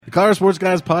The Colorado Sports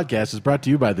Guys podcast is brought to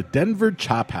you by the Denver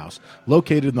Chop House,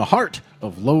 located in the heart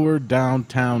of lower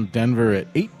downtown Denver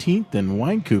at 18th and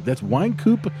Wine Coop. That's Wine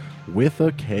Coop with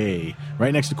a K,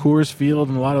 right next to Coors Field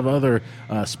and a lot of other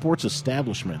sports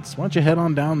establishments. Why don't you head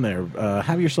on down there,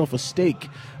 have yourself a steak,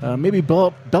 maybe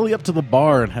belly up to the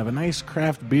bar and have a nice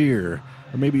craft beer,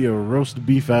 or maybe a roast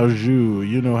beef au jus.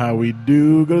 You know how we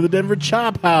do. Go to the Denver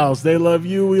Chop House. They love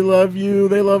you. We love you.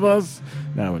 They love us.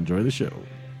 Now enjoy the show.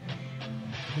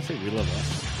 I say we love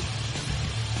us.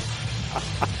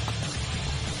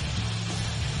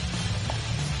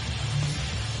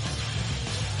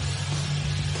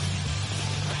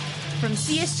 From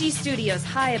CSG Studios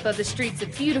high above the streets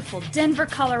of beautiful Denver,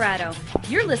 Colorado,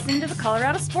 you're listening to the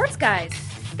Colorado Sports Guys.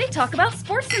 They talk about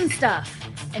sports and stuff.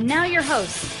 And now your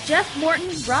hosts, Jeff Morton,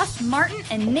 Ross Martin,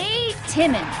 and Nate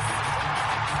Timmons.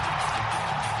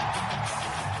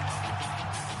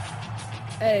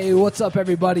 Hey, what's up,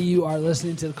 everybody? You are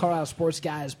listening to the Colorado Sports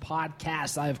Guys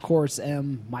podcast. I, of course,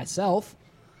 am myself.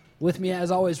 With me, as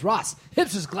always, Ross,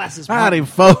 Hipsters Glasses. Howdy,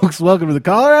 folks. Welcome to the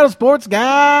Colorado Sports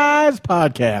Guys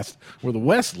podcast, where the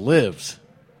West lives.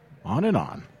 On and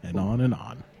on, and on and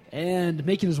on. And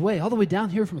making his way all the way down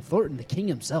here from Thornton, the king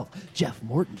himself, Jeff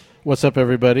Morton. What's up,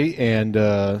 everybody? And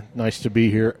nice to be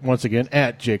here once again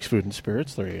at Jake's Food and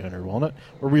Spirits, 3800 Walnut,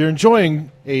 where we are enjoying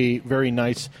a very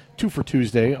nice 2 for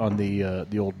Tuesday on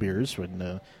the old beers.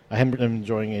 When I am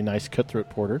enjoying a nice cutthroat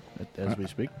porter as we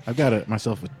speak. I've got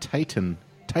myself a Titan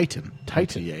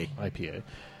IPA.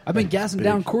 I've been gassing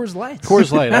down Coors Lights.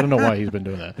 Coors Light. I don't know why he's been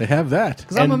doing that. They have that.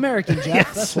 Because I'm American, Jeff.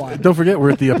 Yes. That's why. Don't forget,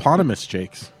 we're at the eponymous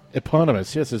Jake's.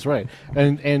 Eponymous, yes, that's right.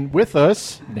 And with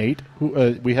us, Nate,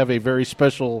 who, we have a very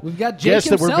special We've got Jake guest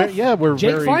himself. that we're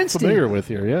Jake very Feinstein. familiar with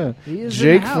here. Yeah, He is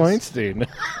Jake in the house. Feinstein.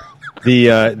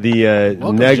 The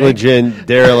negligent,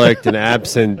 derelict, and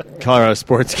absent Colorado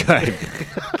Sports Guy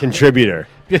contributor.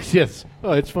 Yes.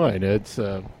 Oh, it's fine. It's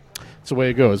the way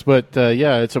it goes. But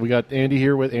so we got Andy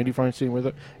here with Andy Feinstein with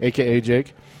it, aka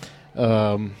Jake.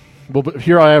 Well,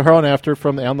 here I have her on after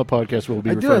on the podcast. We'll be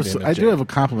referring to him as I Jake. do have a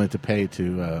compliment to pay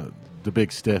to the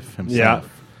big stiff himself. Yeah.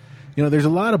 You know, there's a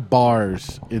lot of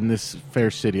bars in this fair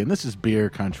city, and this is beer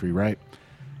country, right,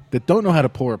 that don't know how to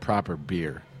pour a proper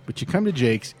beer. But you come to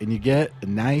Jake's, and you get a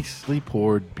nicely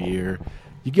poured beer.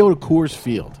 You go to Coors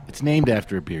Field. It's named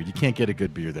after a beer. You can't get a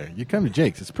good beer there. You come to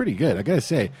Jake's. It's pretty good. I got to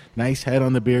say, nice head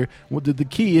on the beer. Well, the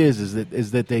key is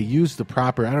that they use the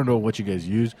proper, I don't know what you guys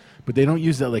use, but they don't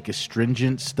use that like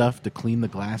astringent stuff to clean the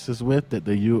glasses with that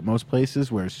they use at most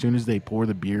places, where as soon as they pour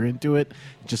the beer into it,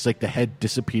 just like the head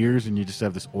disappears and you just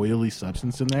have this oily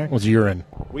substance in there. Well, it's urine.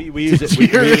 We use it.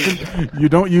 You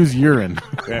don't use urine.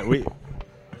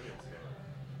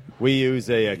 We use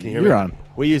a. Can you hear You're me? on.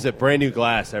 We use a brand new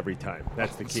glass every time.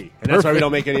 That's the key, and that's why we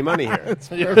don't make any money here.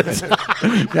 Yeah,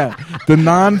 the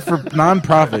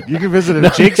non-profit. You can visit it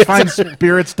at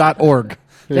jakesfinespirits.org.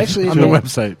 Actually, on the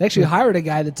website. They actually hired a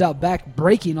guy that's out back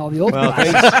breaking all the old Well,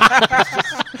 glasses.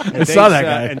 I saw that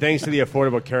guy. And thanks to the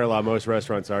Affordable Care Law, most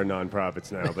restaurants are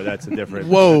nonprofits now. But that's a different.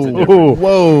 Whoa, that's a different-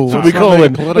 whoa!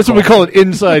 That's what we call an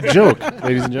inside joke,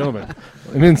 ladies and gentlemen.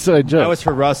 An inside joke. That was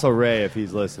for Russell Ray if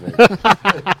he's listening.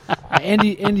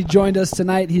 Andy joined us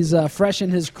tonight. He's fresh in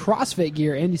his CrossFit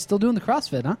gear. Andy's still doing the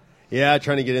CrossFit, huh? Yeah,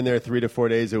 trying to get in there 3 to 4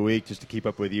 days a week just to keep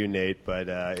up with you, Nate. But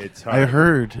it's hard. I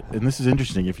heard, and this is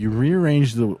interesting, if you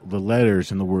rearrange the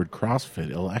letters in the word CrossFit,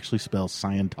 it'll actually spell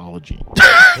Scientology.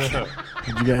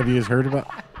 Have you guys heard about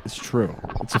it? It's true.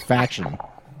 It's a faction.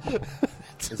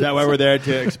 Is that why we're there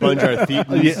to expunge our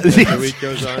thetans as the week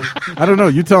goes on? I don't know.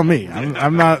 You tell me.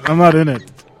 I'm not in it.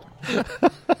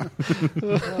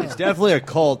 It's definitely a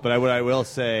cult, but what I will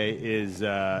say is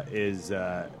it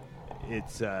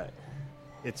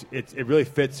really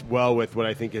fits well with what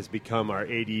I think has become our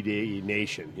ADD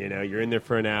nation. You know, you're in there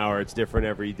for an hour. It's different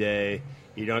every day.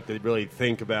 You don't have to really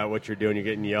think about what you're doing. You're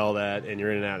getting yelled at, and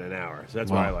you're in and out in an hour. So that's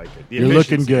why I like it. The You're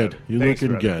looking efficiency good. of it. You're Thanks,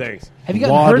 looking brother. good. Thanks. Have you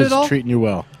gotten Wad hurt is at all? treating you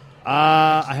well.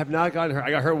 I have not gotten hurt.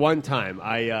 I got hurt one time.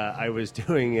 I was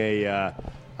doing a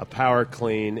power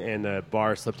clean, and the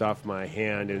bar slipped off my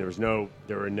hand, and there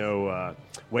were no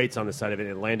weights on the side of it.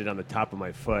 It landed on the top of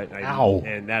my foot. Ow.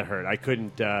 And that hurt. I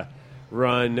couldn't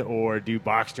run or do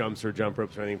box jumps or jump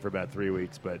ropes or anything for about 3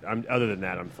 weeks. But other than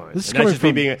that, I'm fine. This is And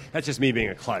coming that's just me being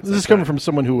a klutz. This is coming from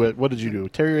someone who, what did you do?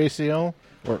 Tear your ACL?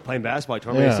 Or playing basketball. I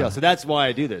tore my Yeah. ACL. So that's why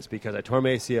I do this, because I tore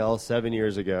my ACL 7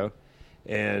 years ago,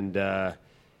 and I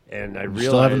realized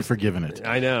Still haven't forgiven it.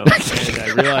 I know, and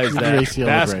I realized Your that ACL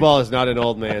basketball is not an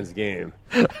old man's game,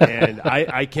 and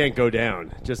I can't go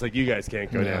down, just like you guys can't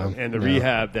go down. And the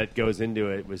rehab that goes into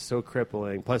it was so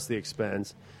crippling, plus the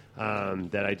expense.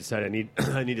 that I decided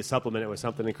I need to supplement it with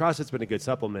something. And CrossFit's been a good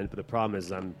supplement, but the problem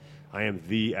is I am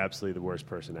absolutely the worst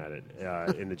person at it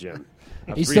in the gym.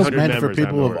 He's still meant for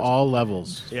people of all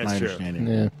levels. Yeah, my it's true. understanding.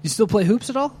 Yeah. You still play hoops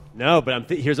at all? No, but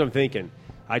here's what I'm thinking.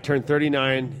 I turned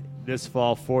 39 this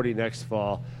fall, 40 next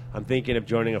fall. I'm thinking of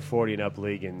joining a 40 and up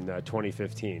league in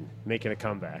 2015, making a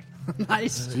comeback.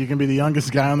 Nice. So you can be the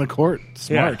youngest guy on the court.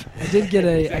 Smart. Yeah. I did get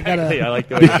I like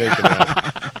the way you think of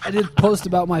that. I did post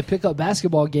about my pickup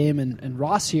basketball game, and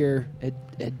Ross here had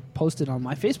posted on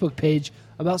my Facebook page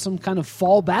about some kind of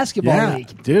fall basketball Yeah,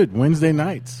 league. dude. Wednesday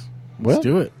nights. Let's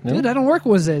do it. Dude, I don't work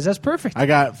Wednesdays. That's perfect. I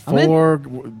got four,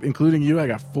 including you. I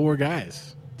got 4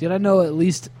 guys. Dude, I know at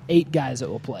least 8 guys that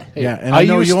will play. Yeah, and I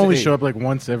know you only show up like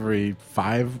once every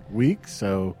 5 weeks,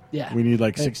 so Yeah. we need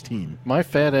like 16. My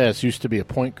fat ass used to be a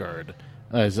point guard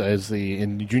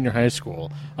in junior high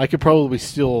school. I could probably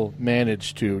still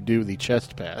manage to do the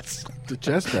chest pass. The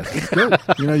chest pass. It's good.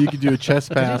 You could do a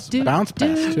chest pass, bounce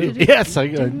pass, too. Yes, no, I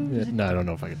don't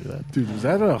know if I could do that. Dude, was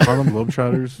that a Harlem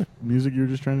Globetrotters music you were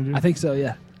just trying to do? I think so,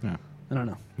 yeah. Yeah. I don't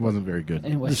know. It wasn't very good.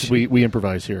 Anyway, We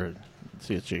improvise here at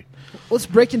CSG. let's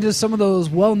break into some of those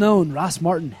well-known Ross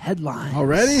Martin headlines.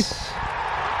 Already?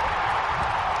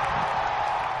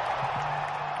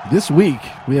 This week,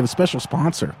 we have a special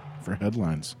sponsor for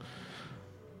headlines.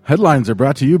 Headlines are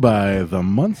brought to you by the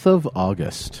month of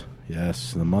August.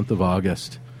 Yes, the month of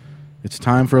August. It's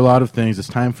time for a lot of things. It's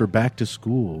time for back to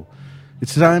school.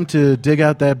 It's time to dig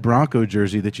out that Bronco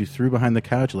jersey that you threw behind the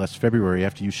couch last February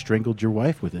after you strangled your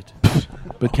wife with it.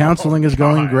 But counseling is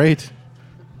going great.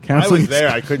 I was there.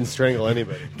 I couldn't strangle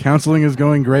anybody. Counseling is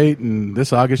going great, and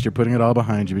this August you're putting it all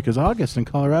behind you because August in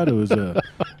Colorado is a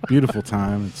beautiful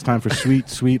time. It's time for sweet,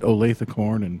 sweet Olathe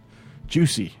corn and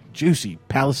juicy, juicy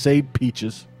Palisade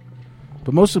peaches.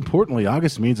 But most importantly,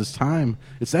 August means it's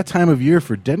that time of year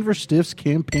for Denver Stiff's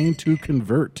campaign to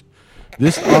convert.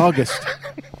 This August,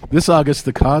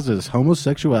 the cause is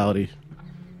homosexuality.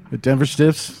 At Denver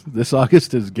Stiff's, this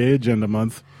August is Gay Agenda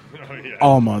Month.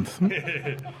 All month.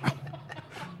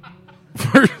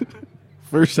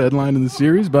 First headline in the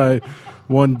series by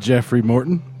one Jeffrey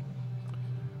Morton.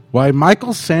 Why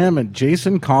Michael Sam and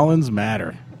Jason Collins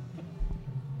matter.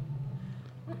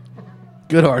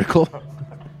 Good article.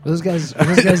 Those guys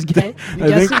gay?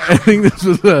 I think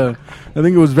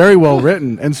it was very well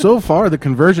written, and so far the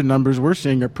conversion numbers we're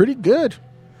seeing are pretty good.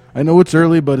 I know it's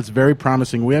early, but it's very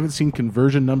promising. We haven't seen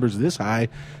conversion numbers this high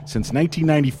since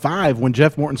 1995, when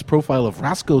Jeff Morton's profile of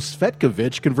Rasko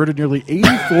Svetkovic converted nearly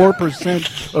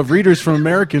 84% of readers from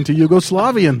American to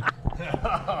Yugoslavian.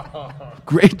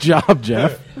 Great job,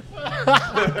 Jeff.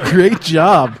 Great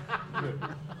job.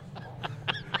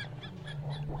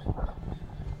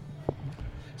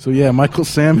 So, yeah, Michael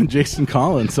Sam and Jason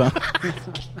Collins, huh?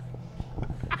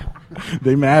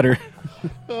 They matter.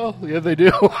 Oh, yeah, they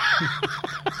do.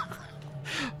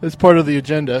 That's part of the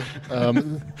agenda.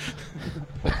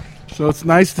 So it's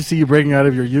nice to see you breaking out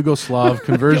of your Yugoslav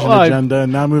conversion agenda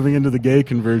and now moving into the gay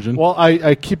conversion. Well,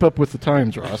 I keep up with the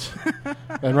times, Ross.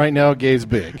 And right now, gay's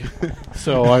big.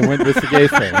 So I went with the gay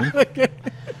thing.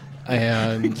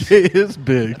 And Gay is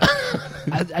big.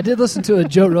 I did listen to a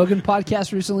Joe Rogan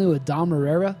podcast recently with Dom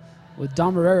Herrera. What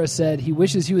Dom Herrera said, he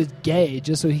wishes he was gay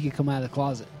just so he could come out of the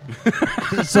closet.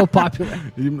 It's so popular.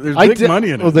 There's big money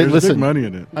in it. There's big money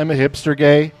in it. I'm a hipster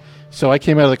gay, so I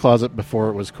came out of the closet before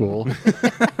it was cool.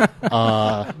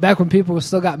 Back when people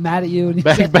still got mad at you. And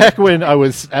Back when I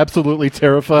was absolutely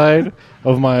terrified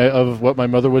of what my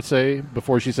mother would say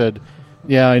before she said,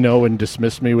 "Yeah, I know," and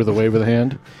dismissed me with a wave of the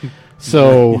hand.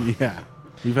 So yeah,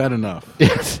 we've had enough.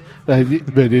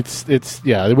 But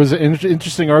it was an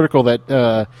interesting article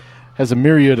that has a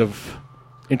myriad of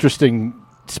interesting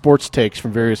sports takes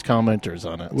from various commenters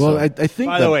on it. Well, so. I think.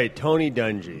 By the way, Tony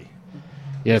Dungy.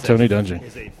 Yeah, Tony Dungy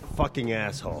is a fucking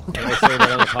asshole. Can I say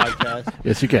that on the podcast?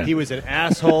 Yes, you can. He was an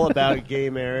asshole about gay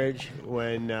marriage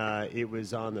when it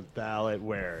was on the ballot.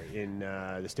 Where in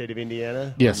the state of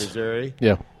Indiana, yes, or Missouri.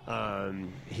 Yeah.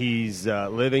 He's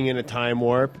living in a time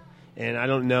warp, and I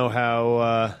don't know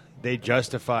how they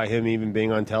justify him even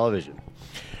being on television.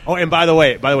 Oh, and by the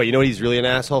way, you know what he's really an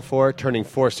asshole for? Turning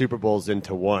 4 Super Bowls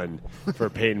into 1 for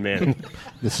Peyton Manning.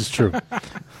 This is true.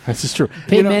 This is true.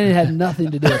 Peyton Manning had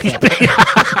nothing to do with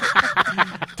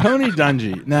that. Tony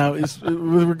Dungy. Now, with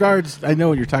regards, I know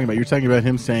what you're talking about. You're talking about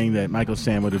him saying that Michael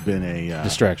Sam would have been a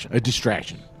distraction. A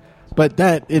distraction. But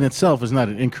that in itself is not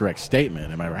an incorrect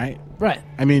statement, am I right? Right.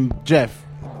 I mean, Jeff,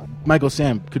 Michael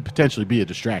Sam could potentially be a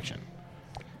distraction.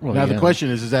 Well, now yeah. the question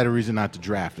is that a reason not to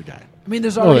draft a guy? I mean,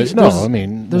 there's Well, already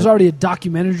there's there's already a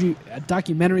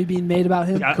documentary being made about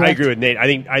him. I correct? agree with Nate. I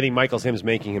think Michael Sam's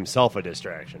making himself a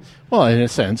distraction. Well, in a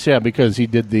sense, yeah, because he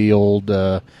did the old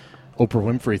Oprah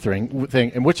Winfrey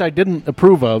thing, and which I didn't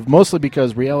approve of, mostly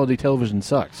because reality television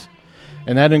sucks,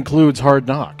 and that includes Hard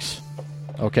Knocks.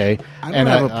 Okay, I don't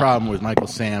have a problem with Michael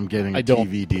Sam getting a don't.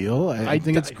 TV deal. I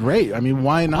think it's great. I mean,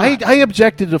 why not? I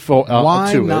objected to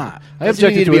Why to not? it. I Doesn't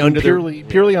objected need to to be it under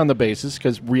purely on the basis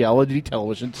because reality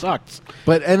television sucks.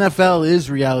 But NFL is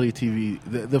reality TV.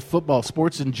 The football,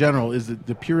 sports in general, is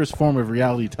the purest form of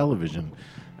reality television.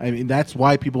 I mean, that's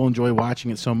why people enjoy watching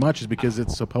it so much, is because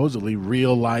it's supposedly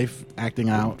real life acting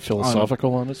out.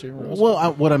 Philosophical on this here, Rose?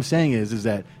 Well, what I'm saying is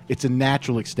that it's a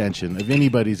natural extension of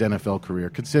anybody's NFL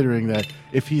career, considering that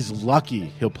if he's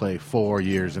lucky, he'll play 4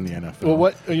 years in the NFL.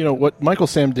 Well, what Michael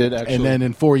Sam did actually, and then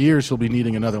in 4 years, he'll be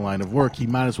needing another line of work. He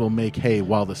might as well make hay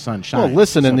while the sun shines. well,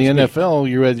 listen, so in the to speak.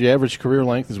 NFL, the average career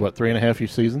length is 3.5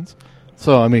 seasons.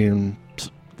 So I mean,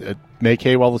 make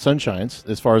hay while the sun shines.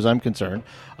 As far as I'm concerned,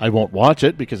 I won't watch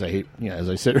it because I hate, as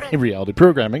I said, reality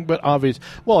programming. But he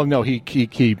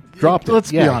dropped it.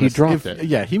 Let's be honest. He dropped it.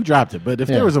 Yeah, he dropped it. But if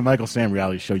Yeah. there was a Michael Sam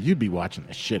reality show, you'd be watching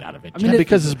the shit out of it. I mean, Yeah,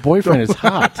 because his boyfriend is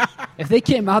hot. If they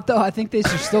came out, though, I think they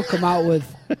should still come out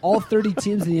with all 30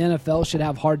 teams in the NFL should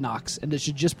have Hard Knocks, and it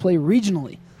should just play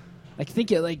regionally. Like,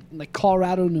 think it like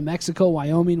Colorado, New Mexico,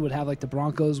 Wyoming would have like the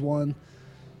Broncos one.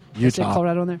 Did I say Utah.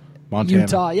 Colorado in there? Montana.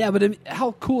 Utah, yeah, but I mean,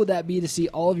 how cool would that be to see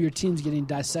all of your teams getting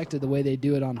dissected the way they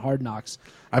do it on Hard Knocks?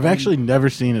 I've actually never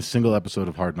seen a single episode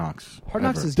of Hard Knocks. Hard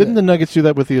Knocks ever. is good. Didn't the Nuggets do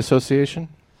that with the Association?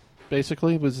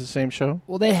 Basically, it was the same show.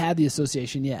 Well, they had the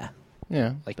association, yeah,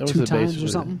 Yeah, like that was 2 the times base or of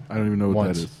it. something. I don't even know what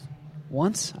Once. that is.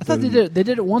 Once I thought they did. They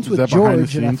did it once Is with that behind the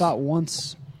George, and I scenes? thought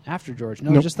once after George.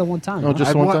 No, Nope. just the one time. No, huh? just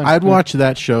I'd, one time. I'd Yeah. watch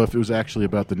that show if it was actually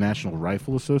about the National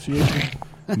Rifle Association.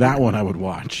 That one I would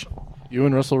watch. You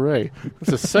and Russell Ray.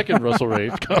 That's the second Russell Ray.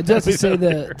 It does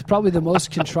say probably the most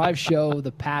contrived show of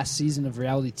the past season of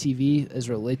reality TV as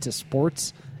related to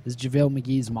sports is JaVale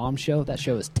McGee's Mom Show. That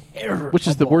show is terrible. Which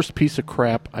is the worst piece of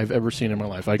crap I've ever seen in my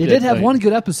life. They did have one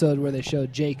good episode where they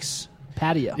showed Jake's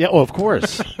patio. Yeah, well, of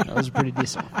course. That was pretty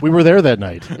decent. We were there that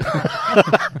night.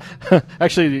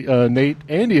 Actually, Nate,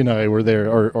 Andy, and I were there,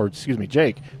 or excuse me,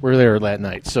 Jake, were there that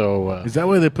night. So Is that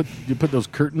why you put those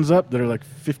curtains up that are like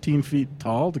 15 feet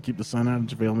tall to keep the sun out of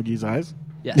JaVale McGee's eyes?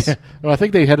 Yes. well, I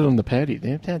think they had it on the patio.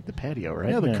 They had the patio, right?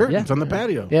 Yeah, the curtains Yeah. on the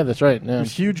patio. Yeah, that's right. Yeah.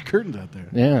 There's huge curtains out there.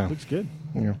 Yeah. Looks good.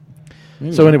 Yeah.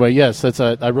 So anyway, yes, that's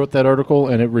I wrote that article,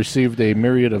 and it received a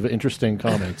myriad of interesting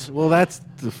comments. Well, that's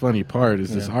the funny part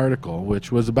is this article,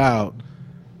 which was about,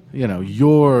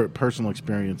 your personal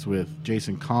experience with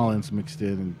Jason Collins mixed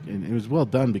in, and it was well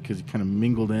done because he kind of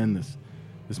mingled in this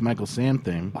Michael Sam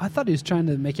thing. I thought he was trying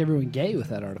to make everyone gay with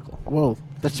that article. Well,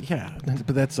 but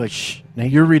that's like now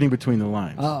you're reading between the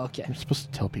lines. Oh, okay. You're supposed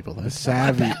to tell people that.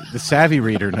 The savvy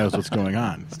reader knows what's going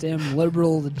on. It's damn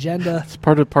liberal agenda. It's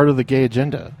part of the gay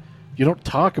agenda. You don't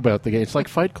talk about the gay. It's like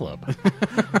Fight Club.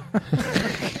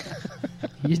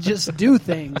 You just do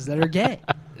things that are gay.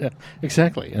 Yeah,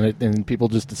 exactly. And people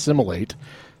just assimilate.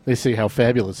 They see how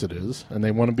fabulous it is, and they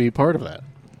want to be part of that.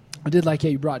 I did like how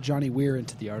you brought Johnny Weir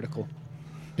into the article.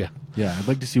 Yeah. Yeah, I'd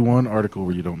like to see one article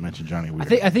where you don't mention Johnny Weir.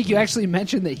 I think you actually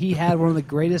mentioned that he had one of the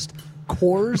greatest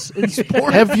cores in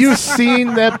sports. Have you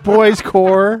seen that boy's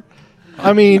core?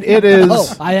 I mean, it is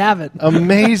Oh, I haven't.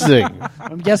 amazing.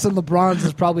 I'm guessing LeBron's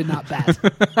is probably not bad.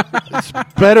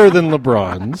 Better than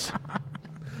LeBron's.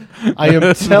 I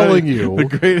am telling you. the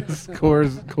greatest core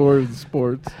in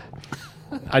sports.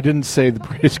 I didn't say the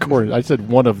greatest core. I said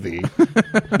one of the.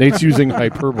 Nate's using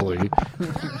hyperbole.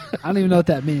 I don't even know what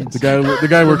that means. The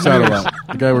guy works out a lot.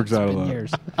 The guy works out a Been lot.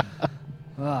 years.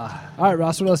 All right,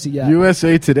 Ross, what else you got?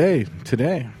 USA Today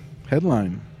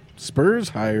headline: Spurs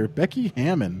hire Becky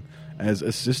Hammon as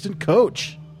assistant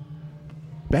coach.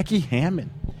 Becky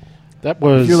Hammon. That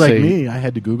was If you're like a- me, I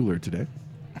had to Google her today.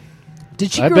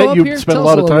 Did she I grow bet up you here? spent a Tell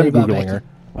lot us of little time bit about Googling Becky. her.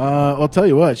 I'll tell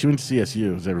you what. She went to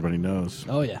CSU, as everybody knows.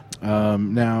 Oh, yeah.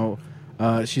 Now,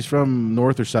 she's from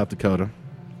North or South Dakota.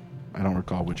 I don't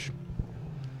recall which.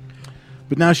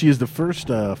 But now she is the first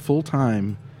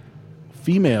full-time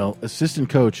female assistant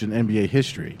coach in NBA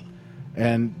history.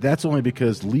 And that's only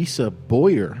because Lisa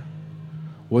Boyer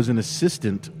was an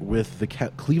assistant with the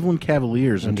Cleveland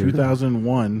Cavaliers in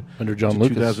 2001 Under John to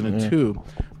Lucas, 2002.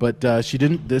 But she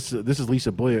didn't. This is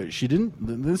Lisa Boyer. She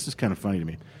didn't. This is kind of funny to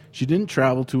me. She didn't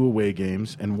travel to away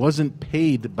games and wasn't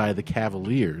paid by the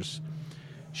Cavaliers.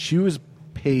 She was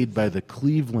paid by the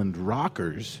Cleveland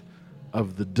Rockers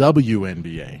of the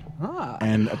WNBA. Ah.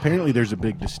 And apparently there's a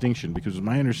big distinction because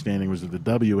my understanding was that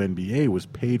the WNBA was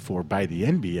paid for by the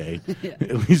NBA,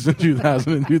 at least in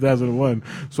 2000 and 2001.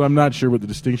 So I'm not sure what the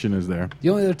distinction is there. The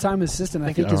only other time his assistant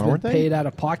I think has been paid out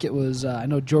of pocket was I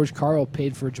know George Karl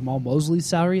paid for Jamal Mosley's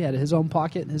salary out of his own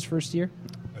pocket in his first year.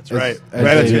 That's right.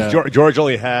 George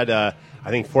only had, I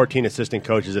think, 14 assistant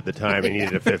coaches at the time. He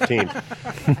needed a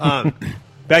 15th.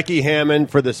 Becky Hammon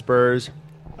for the Spurs.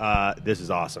 This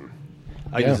is awesome.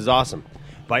 This is awesome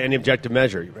by any objective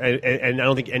measure. And I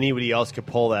don't think anybody else could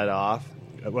pull that off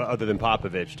other than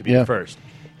Popovich to be the first.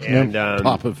 And,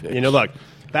 Popovich. Look,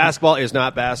 basketball is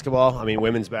not basketball. I mean,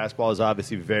 women's basketball is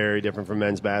obviously very different from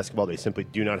men's basketball. They simply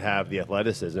do not have the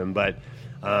athleticism. But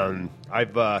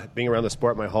I've being around the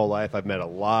sport my whole life, I've met a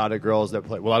lot of girls that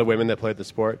play, a lot of women that play the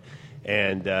sport.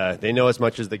 And they know as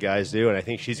much as the guys do, and I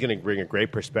think she's going to bring a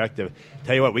great perspective.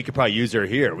 Tell you what, we could probably use her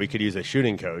here. We could use a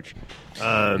shooting coach.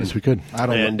 Yes, we could.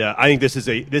 I think this is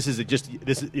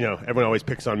everyone always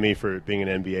picks on me for being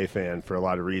an NBA fan for a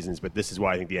lot of reasons, but this is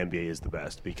why I think the NBA is the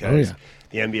best because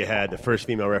the NBA had the first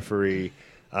female referee,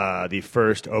 the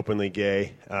first openly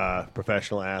gay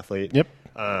professional athlete. Yep.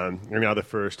 You're now the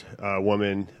first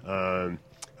woman.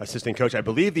 Assistant coach. I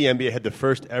believe the NBA had the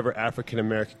first ever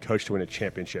African-American coach to win a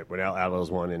championship when Al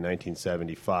Attles won in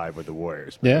 1975 with the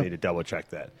Warriors. But I need to double-check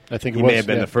that. I think he may have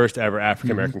been the first ever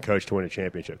African-American coach to win a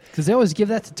championship. Because they always give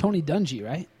that to Tony Dungy,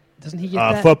 right? Doesn't he get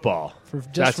that? Football.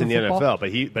 That's in the football?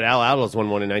 NFL. But Al Attles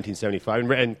won one in 1975,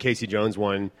 and Casey Jones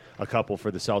won a couple for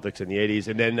the Celtics in the 80s.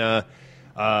 And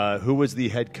then who was the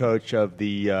head coach of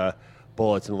the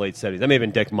Bullets in the late 70s? That may have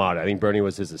been Dick Motta. I think Bernie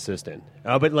was his assistant.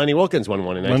 But Lenny Wilkins won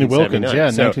one in 1979. Lenny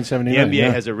Wilkins, 1979. The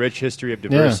NBA has a rich history of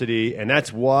diversity, and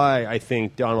that's why I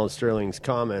think Donald Sterling's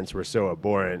comments were so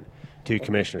abhorrent to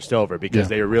Commissioner Stover because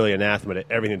they are really anathema to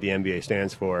everything that the NBA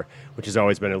stands for, which has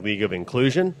always been a league of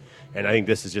inclusion. And I think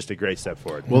this is just a great step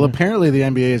forward. Well, apparently the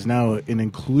NBA is now an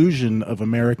inclusion of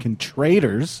American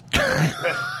traders,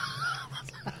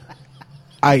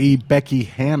 i.e. Becky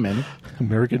Hammon.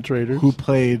 American traders who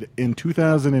played in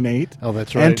 2008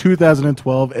 that's right. and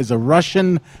 2012 as a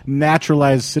Russian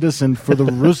naturalized citizen for the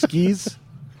Ruskies.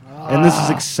 And this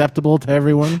is acceptable to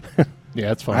everyone.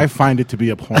 Yeah, it's fine. I find it to be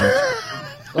abhorrent.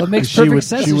 Well, it makes perfect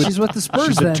sense. She's with the Spurs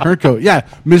she's then. A turncoat. Yeah,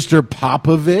 Mr.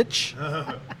 Popovich.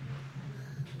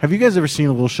 Have you guys ever seen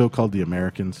a little show called The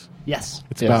Americans? Yes.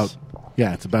 It's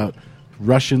about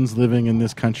Russians living in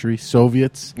this country,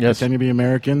 Soviets pretending to be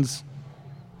Americans.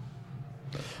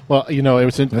 Well,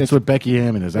 that's what Becky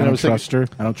Hammon is. I don't trust her.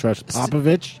 I don't trust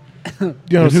Popovich.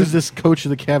 Who's this coach of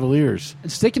the Cavaliers?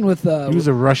 And sticking with he was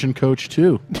a Russian coach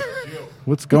too.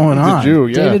 What's going on? He's a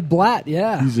Jew, David Blatt,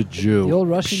 he's a Jew. The old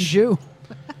Russian Jew.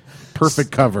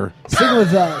 Perfect cover.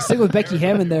 Sticking with Becky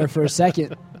Hammon there for a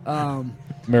second.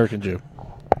 American Jew.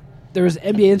 There was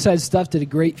NBA Inside Stuff did a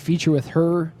great feature with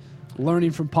her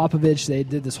learning from Popovich. They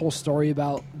did this whole story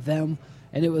about them,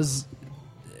 and it was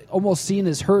almost seen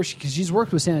as her because she's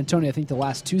worked with San Antonio, I think, the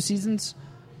last 2 seasons,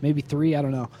 maybe 3, I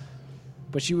don't know.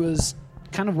 But she was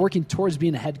kind of working towards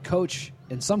being a head coach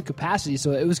in some capacity.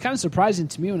 So it was kind of surprising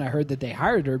to me when I heard that they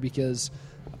hired her because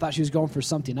I thought she was going for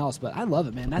something else. But I love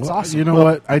it, man. That's awesome. You know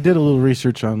what? I did a little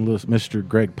research on Mr.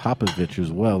 Greg Popovich as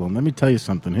well, and let me tell you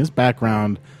something. His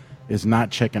background is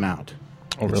not checking out.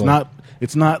 Oh, really?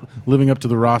 It's not living up to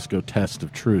the Roscoe test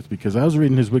of truth because I was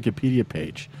reading his Wikipedia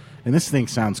page. And this thing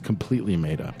sounds completely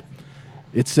made up.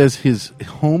 It says his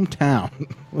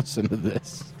hometown. Listen to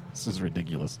this. This is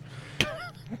ridiculous.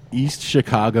 East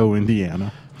Chicago,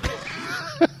 Indiana.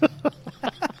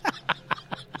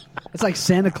 It's like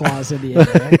Santa Claus, Indiana,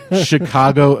 right?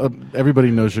 Chicago. Everybody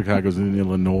knows Chicago's in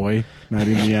Illinois, not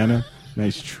Indiana.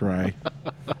 Nice try.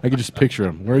 I could just picture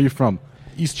him. Where are you from?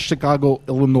 East Chicago,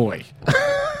 Illinois.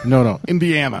 No.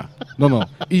 Indiana. No.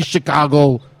 East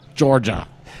Chicago, Georgia.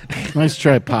 Nice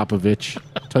try, Popovich.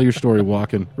 Tell your story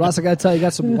walking. Ross, I got to tell you, I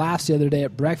got some laughs the other day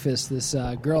at breakfast. This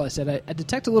girl, I said, I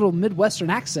detect a little Midwestern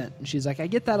accent. And she's like, I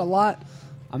get that a lot.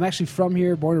 I'm actually from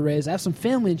here, born and raised. I have some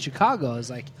family in Chicago. I was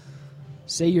like,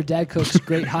 say your dad cooks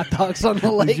great hot dogs on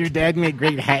the lake. Does your dad make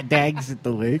great hot dogs at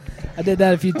the lake? I did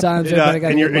that a few times.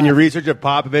 In your research of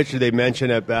Popovich, did they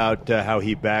mention about how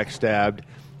he backstabbed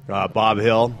Bob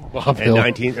Hill.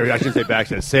 I shouldn't say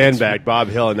backstabbed, sandbagged Bob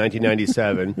Hill in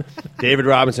 1997. David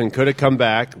Robinson could have come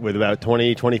back with about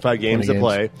 20, 25 games to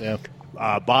play. Yeah.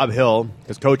 Bob Hill,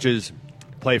 because coaches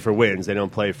play for wins, they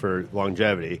don't play for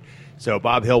longevity. So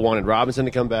Bob Hill wanted Robinson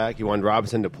to come back. He wanted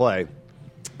Robinson to play.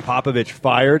 Popovich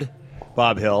fired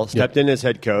Bob Hill, stepped in as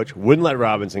head coach, wouldn't let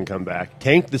Robinson come back,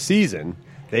 tanked the season,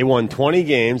 They won 20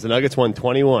 games. The Nuggets won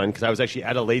 21 because I was actually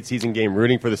at a late season game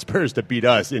rooting for the Spurs to beat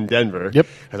us in Denver. Yep.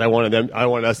 Because I wanted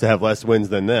us to have less wins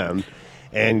than them.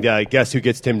 And guess who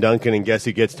gets Tim Duncan and guess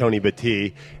who gets Tony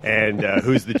Battie and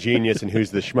who's the genius and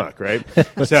who's the schmuck, right?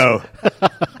 So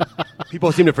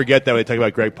people seem to forget that when they talk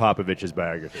about Greg Popovich's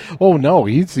biography. Oh no,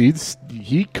 he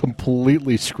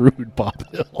completely screwed Bob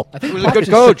Hill. I think he was a good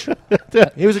coach.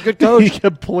 He was a good coach. He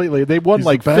completely. They won He's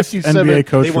like the best 57 NBA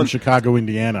coach they from won- Chicago,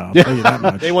 Indiana. I'll tell you that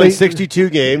much. They won 62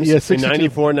 games Yeah, in 62.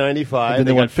 94, 95. And then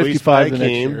they got won fleeced by 55 the next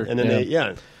Hakeem, year. And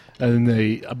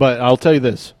then Yeah. But I'll tell you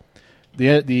this: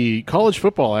 the college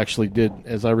football actually did,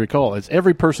 as I recall, as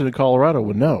every person in Colorado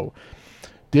would know,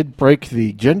 did break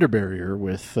the gender barrier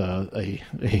with a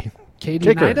Katie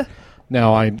kicker. Nida?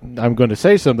 Now I'm going to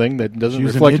say something that doesn't She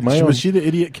was reflect my own. Was she the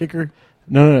idiot kicker?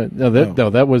 No.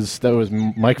 That was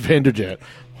Mike Vanderjagt.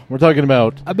 We're talking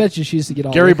about I bet you she used to get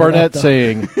all Gary liquored Barnett up, though.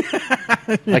 saying,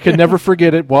 I could never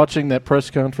forget it, watching that press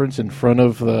conference in front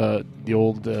of the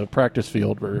old practice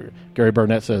field where Gary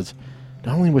Barnett says,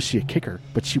 not only was she a kicker,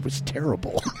 but she was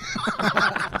terrible.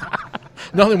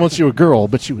 Not only was she a girl,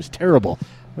 but she was terrible.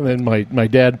 And then my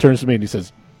dad turns to me and he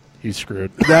says, he's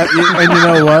screwed. And you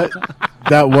know what?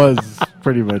 That was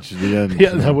pretty much the end.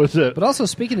 Yeah, that was it. But also,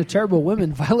 speaking of terrible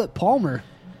women, Violet Palmer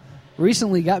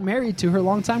recently got married to her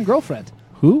longtime girlfriend.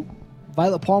 Who?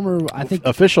 Violet Palmer, I think,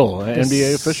 Official, the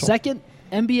NBA official. second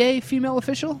NBA female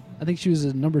official. I think she was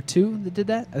a number 2 that did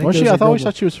that. I think Was there she? was I a girl always be-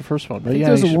 thought she was the first one. But think yeah,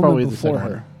 there was a she's woman probably the before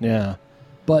second her. one. Yeah.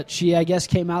 But she, I guess,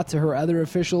 came out to her other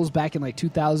officials back in like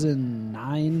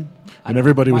 2009. And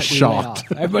everybody was Might be way shocked.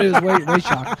 off. Everybody was way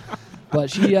shocked. But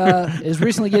she is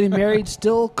recently getting married,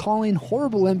 still calling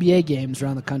horrible NBA games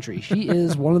around the country. She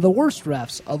is one of the worst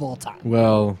refs of all time.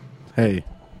 Well, hey.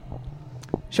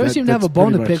 She always That- seemed to have a that's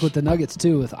bone to pretty pick much- with the Nuggets,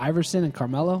 too, with Iverson and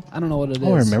Carmelo. I don't know what it is.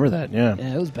 Oh, I remember that. Yeah.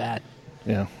 Yeah, it was bad.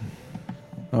 Yeah.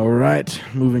 All right,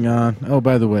 moving on. Oh,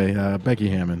 by the way, Becky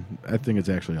Hammond. I think it's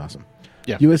actually awesome.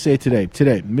 Yeah. USA Today.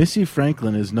 Today, Missy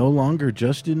Franklin is no longer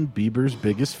Justin Bieber's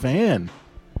biggest fan.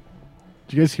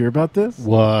 Did you guys hear about this?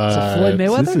 What? Is it Floyd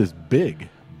Mayweather? This is big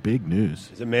news.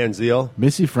 Is it Manziel?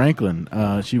 Missy Franklin,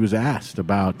 she was asked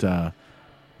about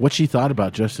what she thought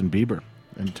about Justin Bieber.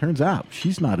 And it turns out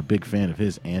she's not a big fan of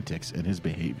his antics and his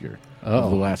behavior over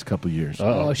the last couple of years.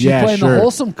 Oh, she's playing the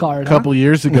wholesome card, A couple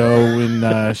years ago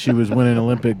when she was winning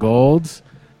Olympic golds,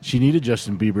 she needed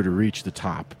Justin Bieber to reach the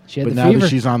top. She had but the now fever. that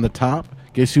she's on the top,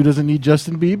 guess who doesn't need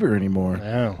Justin Bieber anymore?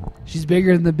 Yeah. She's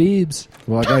bigger than the Biebs.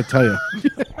 Well, I got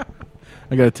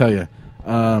to tell you.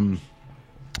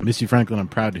 Missy Franklin, I'm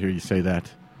proud to hear you say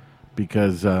that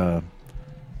because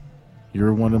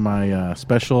you're one of my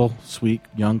special, sweet,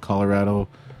 young Colorado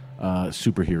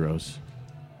superheroes.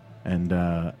 And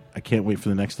I can't wait for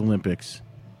the next Olympics.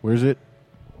 Where is it?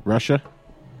 Russia?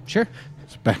 Sure.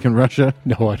 It's back in Russia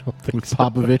No, I don't think with so.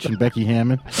 Popovich and Becky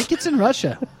Hammond. I think it's in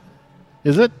Russia.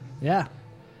 Is it? Yeah.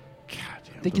 God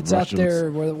damn, I think the it's Russians. out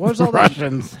there. Where's all that?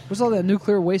 Russians. Where's all that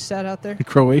nuclear waste at out there?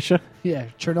 Croatia? Yeah,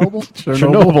 Chernobyl.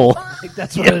 Chernobyl. I think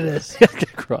that's what it is.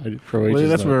 Croatia's Well,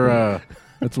 that's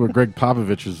not- where Greg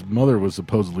Popovich's mother was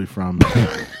supposedly from.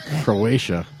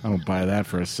 Croatia. I don't buy that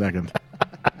for a second.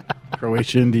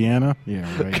 Croatia, Indiana?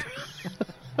 Yeah, right.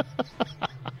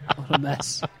 What a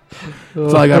mess.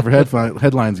 That's all I got for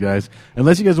headlines, guys.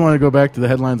 Unless you guys want to go back to the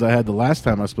headlines I had the last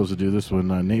time I was supposed to do this when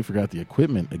Nate forgot the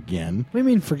equipment again. What do you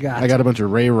mean forgot? I got a bunch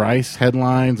of Ray Rice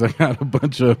headlines. I got a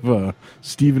bunch of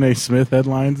Stephen A. Smith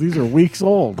headlines. These are weeks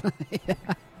old.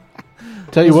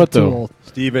 Tell you Those what, are too though. old.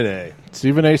 Stephen A.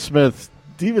 Stephen A. Smith.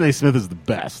 Stephen A. Smith is the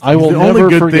best. I He's will the never only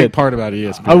good forget- part about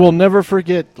ESPN. I will never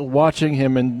forget watching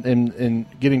him and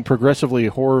getting progressively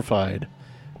horrified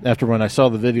after when I saw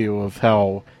the video of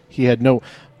how he had no.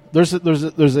 This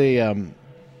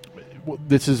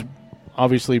is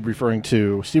obviously referring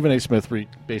to Stephen A. Smith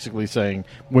basically saying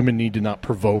women need to not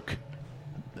provoke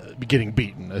getting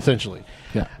beaten, essentially.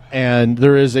 Yeah. And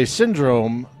there is a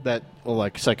syndrome that,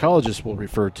 like, psychologists will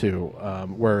refer to,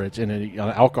 where it's in an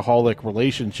alcoholic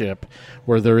relationship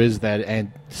where there is that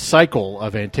cycle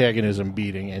of antagonism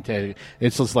beating.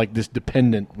 It's just like this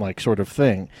dependent, like, sort of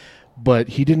thing. But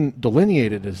he didn't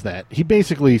delineate it as that. He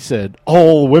basically said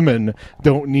all women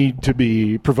don't need to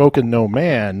be provoking no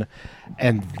man,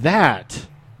 and that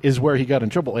is where he got in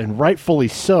trouble, and rightfully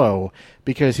so,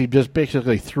 because he just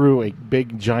basically threw a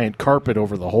big giant carpet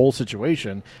over the whole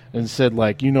situation and said,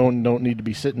 like, you don't need to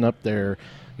be sitting up there,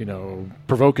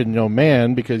 provoking no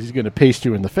man because he's going to paste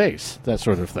you in the face, that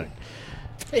sort of thing.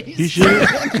 He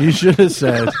should have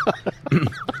said,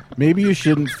 maybe you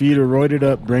shouldn't feed a roided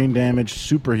up, brain damaged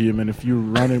superhuman if you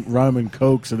run rum and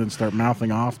cokes and then start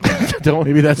mouthing off.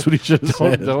 Maybe that's what he should have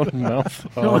said. Don't mouth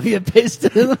Don't off. get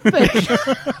pasted in the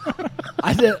face.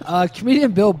 I did.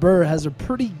 Comedian Bill Burr has a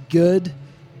pretty good,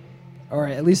 or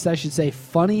at least I should say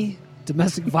funny,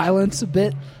 domestic violence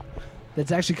bit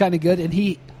that's actually kind of good. And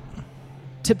he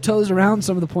tiptoes around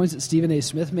some of the points that Stephen A.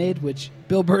 Smith made, which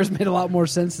Bill Burr's made a lot more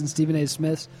sense than Stephen A.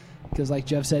 Smith's, because like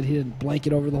Jeff said, he didn't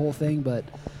blanket over the whole thing. But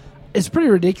it's pretty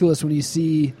ridiculous when you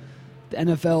see the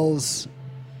NFL's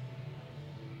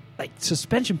like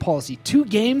suspension policy. 2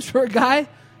 games for a guy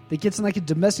that gets in like a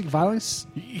domestic violence.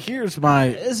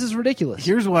 This is ridiculous.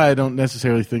 Here's why I don't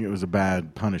necessarily think it was a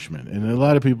bad punishment. And a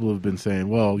lot of people have been saying,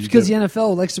 well, because the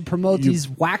NFL likes to promote these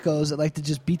wackos that like to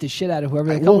just beat the shit out of whoever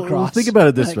they come across. Well, think about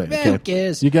it this way. Man, who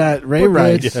cares? You got Ray We're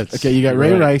Rice. good. Yes. Okay, you got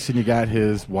Ray Right. Rice and you got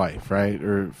his wife, right?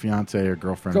 Or fiance or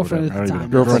girlfriend. Girlfriend whatever. at the I don't time.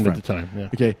 even know. Girlfriend at the time. Yeah.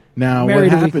 Okay, now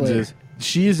Married a what week happens later. is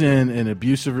she's in an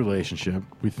abusive relationship,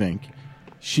 we think.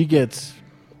 She gets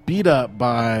beat up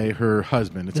by her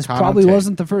husband. It's This caught probably on tape.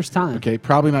 wasn't the first time. Okay,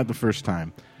 probably not the first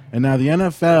time. And now the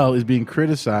NFL is being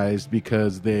criticized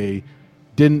because they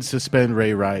didn't suspend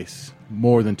Ray Rice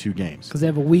more than 2 games. Because they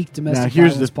have a weak domestic Now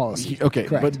here's violence the policy. Okay,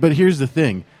 Correct. but here's the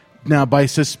thing. Now by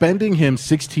suspending him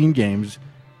 16 games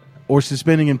or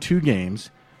suspending him 2 games,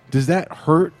 does that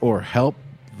hurt or help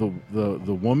the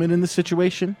woman in the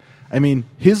situation? I mean,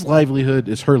 his livelihood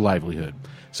is her livelihood.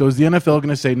 So is the NFL going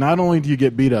to say, not only do you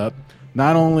get beat up,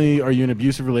 not only are you in an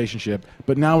abusive relationship,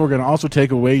 but now we're going to also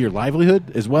take away your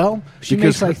livelihood as well? She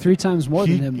Because makes like 3 times more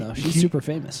he- than him, though. She's he- super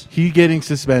famous. he getting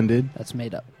suspended. That's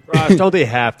made up. Ross, don't they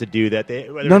have to do that?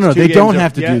 No, they don't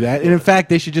have to do that. And in fact,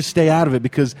 they should just stay out of it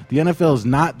because the NFL is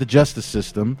not the justice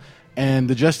system, and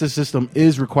the justice system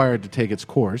is required to take its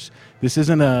course. This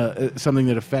isn't something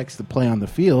that affects the play on the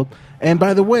field. And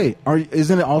by the way,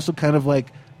 isn't it also kind of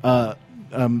like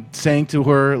saying to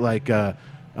her, like,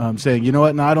 saying, you know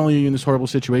what, not only are you in this horrible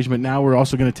situation, but now we're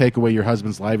also going to take away your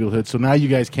husband's livelihood, so now you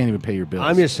guys can't even pay your bills.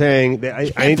 I'm just saying that I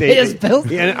think pay his bills?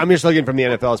 Yeah, I'm just looking from the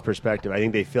NFL's perspective. I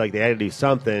think they feel like they had to do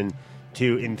something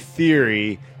to, in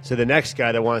theory, so the next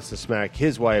guy that wants to smack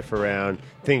his wife around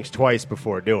thinks twice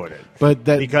before doing it.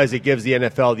 Because it gives the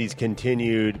NFL these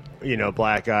continued,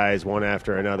 black eyes one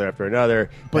after another,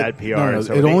 bad PR. No,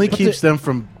 So it only they- keeps them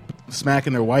from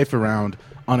smacking their wife around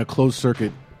on a closed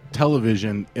circuit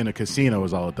television in a casino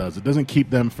is all it does. It doesn't keep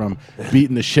them from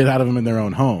beating the shit out of them in their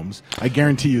own homes. I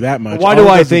guarantee you that much. Why All do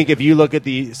it I does is- think if you look at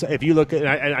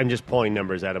I'm just pulling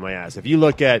numbers out of my ass. If you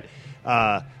look at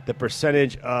the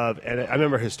percentage of, and I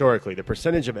remember historically, the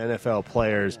percentage of NFL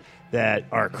players that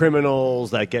are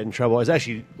criminals that get in trouble is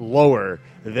actually lower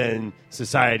than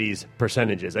society's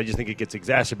percentages. I just think it gets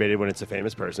exacerbated when it's a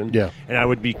famous person. Yeah. And I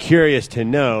would be curious to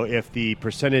know if the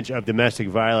percentage of domestic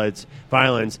violence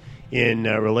in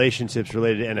relationships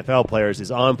related to NFL players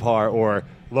is on par or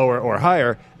lower or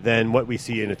higher than what we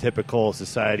see in a typical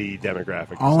society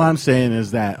demographic. All I'm saying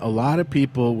is that a lot of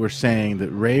people were saying that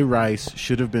Ray Rice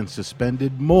should have been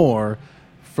suspended more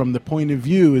from the point of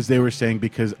view, as they were saying,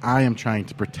 because I am trying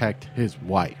to protect his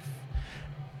wife.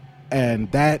 And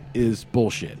that is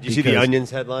bullshit. Did you see the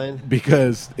Onion's headline?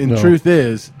 Because No. truth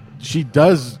is, she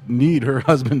does need her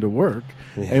husband to work.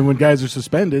 Yeah. And when guys are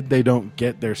suspended, they don't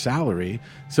get their salary.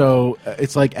 So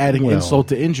it's like adding insult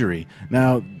to injury.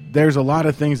 Now, there's a lot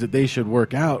of things that they should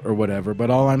work out or whatever, but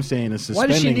all I'm saying is Why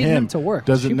does she suspending need him to work?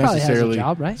 doesn't She probably has a necessarily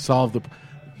job, right? solve the...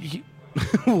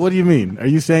 What do you mean? Are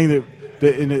you saying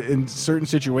that in certain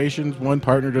situations, one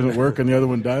partner doesn't work and the other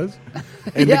one does?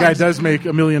 And Yeah, the guy does make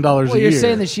 $1 million a year. Well, you're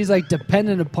saying that she's like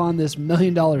dependent upon this $1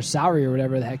 million salary or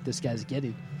whatever the heck this guy's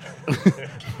getting.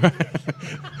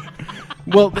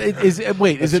 Well, is it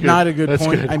good. not a good That's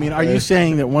point? good. I mean, are you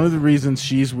saying that one of the reasons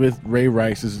she's with Ray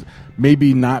Rice is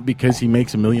maybe not because he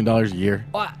makes $1 million a year?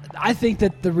 Well, I think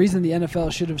that the reason the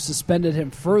NFL should have suspended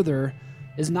him further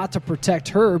is not to protect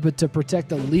her, but to protect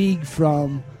the league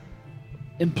from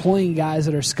employing guys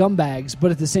that are scumbags. But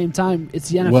at the same time, it's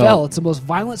the NFL. Well- It's the most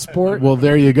violent sport Well,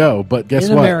 there you go. But guess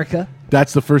in what? America.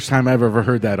 That's the first time I've ever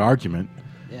heard that argument.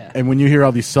 Yeah. And when you hear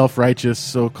all these self-righteous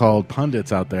so-called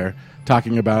pundits out there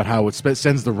talking about how it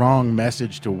sends the wrong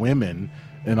message to women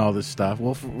and all this stuff,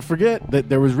 well, forget that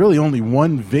there was really only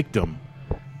one victim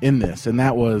in this, and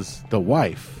that was the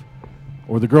wife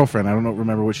or the girlfriend. I don't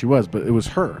remember what she was, but it was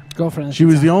her. Girlfriend. She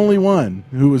was the only one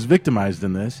who was victimized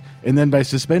in this, and then by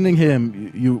suspending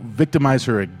him, you victimize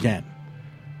her again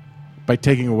by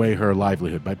taking away her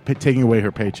livelihood, by taking away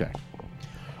her paycheck.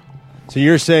 So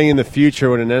you're saying in the future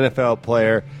when an NFL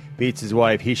player beats his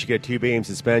wife, he should get 2-game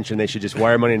suspension. They should just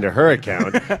wire money into her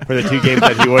account for the 2 games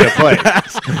that he would have played.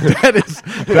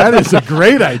 that is a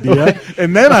great idea.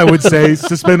 And then I would say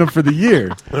suspend him for the year.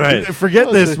 Right.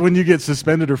 Forget this when you get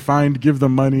suspended or fined, give the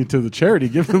money to the charity.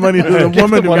 Give the money to the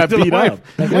woman who got beat up.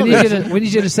 Like we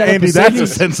need you to set Andy, up a that's a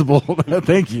savings. sensible.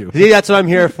 Thank you. See, that's what I'm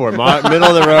here for. Middle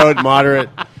of the road, moderate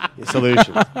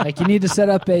solution. Like you need to set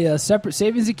up a separate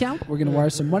savings account. We're going to wire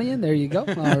some money in. There you go.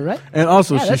 All right. And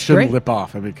also, Yeah, she that's shouldn't great. lip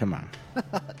off. I mean, come on.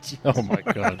 Oh my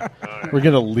God, we're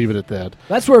gonna leave it at that.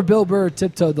 That's where Bill Burr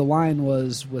tiptoed the line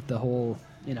was with the whole,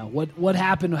 what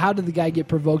happened? How did the guy get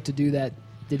provoked to do that?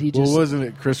 Did he just? Well, wasn't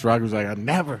it Chris Rock was like, I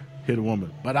never hit a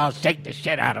woman, but I'll shake the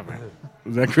shit out of her.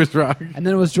 Was that Chris Rock? And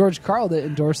then it was George Carl that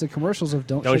endorsed the commercials of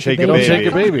 "Don't Shake a a baby." Don't shake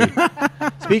a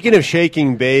baby. Speaking of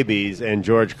shaking babies and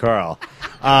George Carl,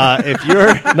 if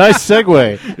you're Nice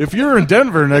segue. If you're in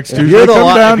Denver next you're Tuesday, the come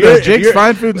lo- down if you're- to if Jake's you're-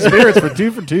 Fine Food and Spirits for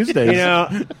 2 for Tuesdays.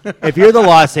 if you're the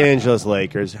Los Angeles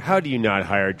Lakers, how do you not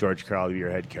hire George Carl to be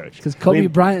your head coach? Because Kobe I mean,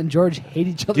 Bryant and George hate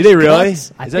each other. Do they really?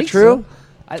 Guts. I Is that think true? So.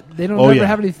 They don't Oh, ever yeah.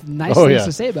 have any nice Oh, things yeah.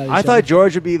 to say about each I other. thought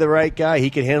George would be the right guy. He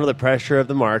could handle the pressure of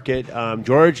the market.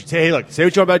 George, say what you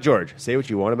want about George. Say what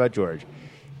you want about George.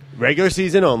 Regular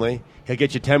season only. He'll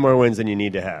get you 10 more wins than you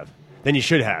need to have. Than you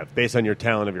should have, based on your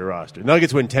talent of your roster.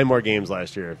 Nuggets win 10 more games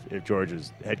last year if George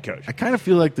is head coach. I kind of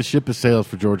feel like the ship has sailed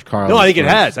for George Carl. No, I think it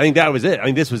has. I think that was it. I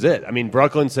think this was it. I mean,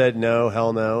 Brooklyn said no,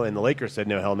 hell no, and the Lakers said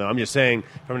no, hell no. I'm just saying,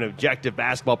 from an objective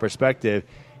basketball perspective,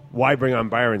 why bring on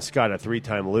Byron Scott, a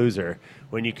 3-time loser,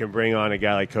 when you can bring on a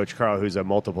guy like Coach Carl, who's a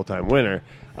multiple-time winner?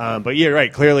 But you're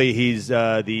right. Clearly, he's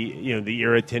the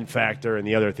irritant factor and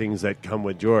the other things that come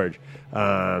with George.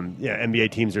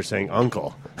 NBA teams are saying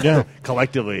uncle. Yeah.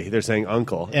 Collectively, they're saying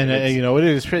uncle. And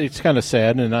it's kind of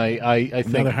sad, and I think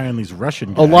Another high on these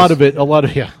Russian a guys. lot of it,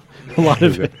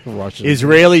 Russian.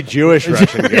 Israeli Jewish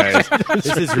Russian guys.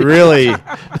 This is really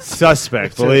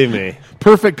suspect. Believe me.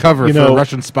 Perfect cover You for know, a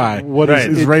Russian spy. what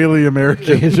is- Israeli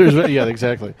American? Yeah,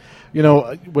 exactly.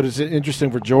 What is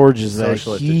interesting for George is that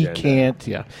Socialist he agenda. can't.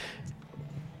 Yeah,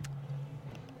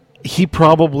 he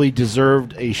probably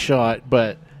deserved a shot,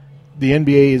 but the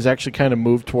NBA has actually kind of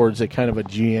moved towards a kind of a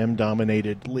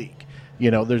GM-dominated league.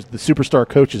 There's the superstar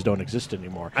coaches don't exist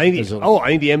anymore. I think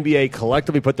the NBA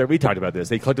collectively we talked about this.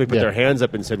 They collectively put Yeah. their hands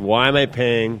up and said, why am I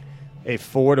paying a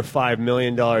 $4 to $5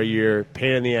 million a year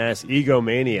pain in the ass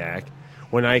egomaniac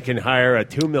when I can hire a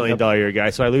 $2 million a year guy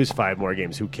so I lose 5 more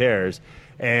games? Who cares?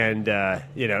 And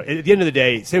at the end of the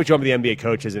day, say what you want with the NBA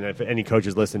coaches, and if any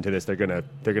coaches listen to this, they're gonna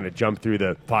jump through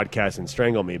the podcast and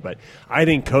strangle me. But I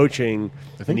think coaching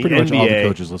I think in the pretty much all the NBA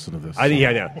coaches listen to this. I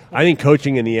think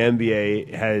coaching in the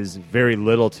NBA has very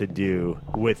little to do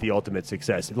with the ultimate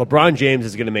success. LeBron James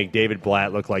is going to make David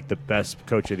Blatt look like the best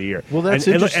coach of the year. Well, that's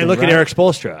and interesting, look right? at Eric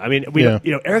Spoelstra. I mean, Yeah.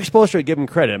 Eric Spoelstra, give him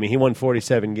credit. I mean, he won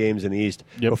 47 games in the East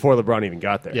before LeBron even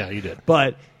got there. Yeah, he did.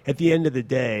 But at the end of the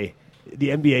day, the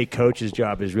NBA coach's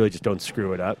job is really just don't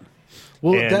screw it up.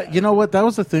 Well, And- you know what? That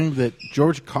was the thing that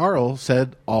George Carl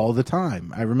said all the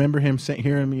time. I remember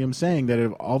hearing him saying that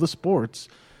of all the sports,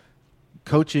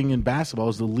 coaching in basketball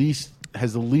has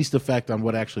the least effect on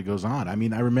what actually goes on. I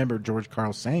mean, I remember George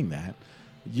Carl saying that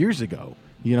years ago.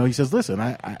 He says, "Listen,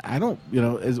 I don't.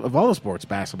 Of all the sports,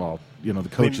 basketball, the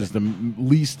coach is the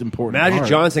least important." Magic part.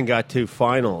 Johnson got to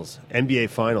NBA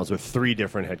finals with 3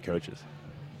 different head coaches.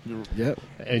 Yep.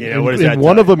 And, what does and that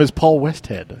one tell of them is Paul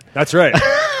Westhead. That's right.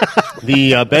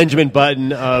 The Benjamin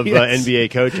Button of Yes.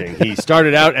 NBA coaching. He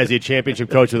started out as a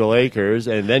championship coach with the Lakers,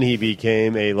 and then he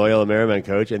became a Loyola Marymount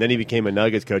coach, and then he became a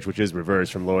Nuggets coach, which is reverse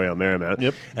from Loyola Marymount.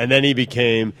 Yep. And then he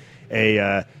became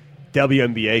a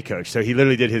WNBA coach. So he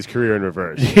literally did his career in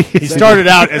reverse. He started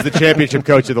out as the championship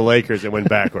coach of the Lakers and went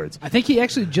backwards. I think he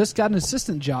actually just got an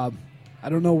assistant job. I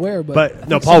don't know where, but I But think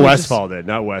no, Paul somebody Westphal did,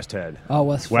 not Westhead. Oh,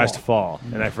 Westphal. Westphal,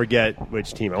 and I forget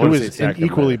which team. I Who want to say was an Sacramento.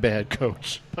 equally bad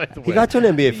coach, by the way. He got to an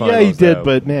NBA Finals. Yeah, he did, though.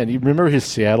 but man, you remember his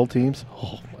Seattle teams?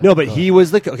 Oh, my No, but God. he was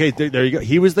the okay. There you go.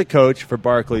 He was the coach for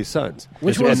Barkley's Suns.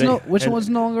 Which And one's and one's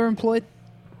no longer employed?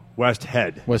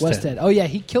 Westhead. Westhead. Oh yeah,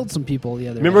 he killed some people the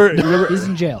other Remember- day. remember- He's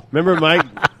in jail. Remember Mike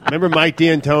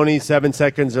D'Antoni? 7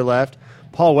 seconds are left.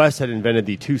 Paul Westhead invented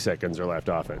the 2 seconds are left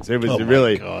offense. It was Oh, my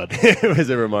really God. it was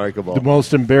a remarkable. The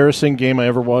most embarrassing game I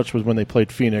ever watched was when they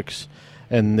played Phoenix,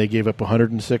 and they gave up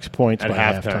 106 points At by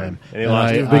halftime. halftime. And he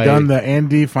lost. We've begun the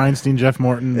Andy Feinstein, Jeff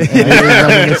Morton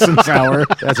reminiscence hour.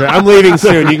 That's right. I'm leaving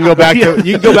soon. You can go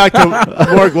back to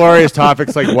more glorious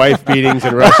topics like wife beatings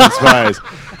and Russian spies.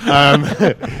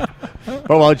 But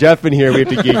But while Jeff in here, we have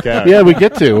to geek out. Yeah, we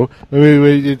get to.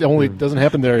 It only doesn't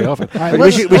happen very often. All right, We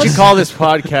should call this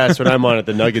podcast when I'm on it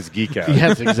the Nuggets Geek Out.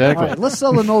 Yes, exactly. All right, let's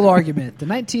settle an old argument. The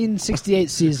 1968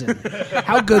 season.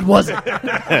 How good was it?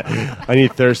 I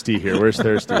need Thirsty here. Where's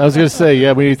Thirsty? I was going to say,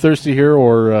 yeah, we need Thirsty here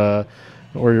or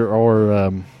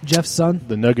Jeff's son.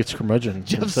 the Nuggets curmudgeon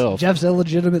himself. Jeff's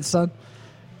illegitimate son.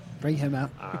 Bring him out.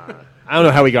 I don't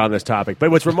know how we got on this topic,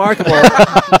 but what's remarkable though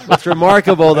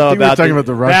think we were talking about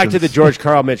the back to Russians. the George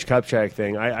Karl, Mitch Kupchak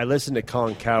thing. I listened to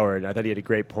Colin Cowherd. I thought he had a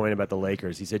great point about the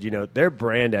Lakers. He said, their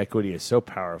brand equity is so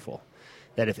powerful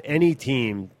that if any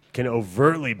team can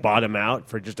overtly bottom out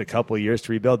for just a couple of years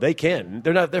to rebuild, they can.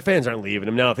 Their fans aren't leaving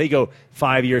them now. If they go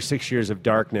 5 years, 6 years of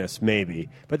darkness, maybe,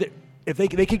 but if they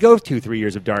could go 2-3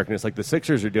 years of darkness like the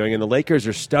Sixers are doing, and the Lakers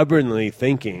are stubbornly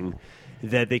thinking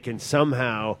that they can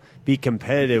somehow be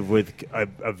competitive with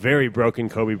a very broken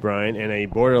Kobe Bryant and a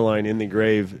borderline in the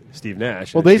grave Steve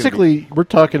Nash. Well, basically, we're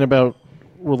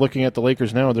looking at the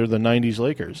Lakers now. They're the 90s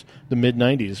Lakers, the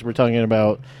mid-90s. We're talking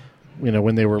about,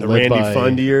 when they were the led Randy by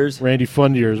Fund years. Randy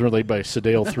Fund years were led by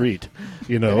Sedale Threet,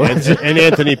 and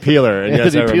Anthony Peeler. And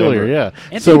yes, I Anthony Peeler, remember. yeah.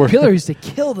 Anthony Peeler used to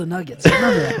kill the Nuggets. I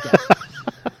remember that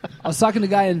guy. I was talking to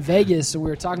a guy in Vegas, and we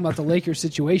were talking about the Lakers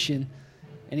situation,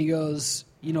 and he goes,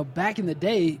 back in the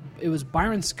day, it was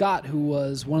Byron Scott who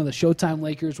was one of the Showtime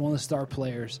Lakers, one of the star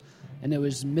players, and it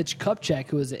was Mitch Kupchak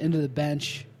who was the end of the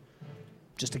bench,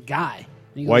 just a guy.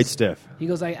 He goes, White stiff. He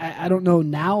goes, I don't know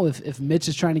now if Mitch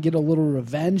is trying to get a little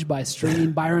revenge by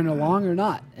stringing Byron along or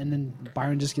not. And then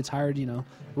Byron just gets hired,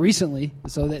 recently.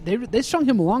 So they strung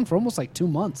him along for almost like 2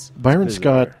 months. Byron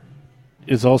Scott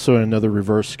is also another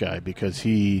reverse guy because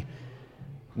he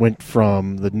went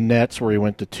from the Nets, where he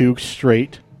went to 2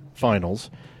 straight finals.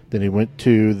 Then he went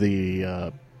to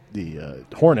the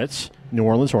Hornets, New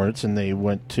Orleans Hornets, and they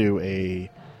went to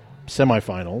a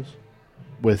semifinals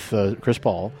with Chris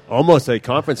Paul. Almost a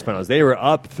conference finals. They were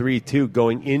up 3-2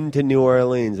 going into New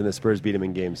Orleans, and the Spurs beat them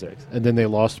in Game 6. And then they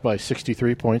lost by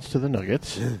 63 points to the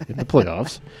Nuggets in the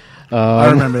playoffs. I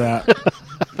remember that.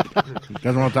 You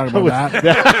guys want to talk about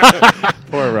that?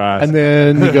 Poor Ross. And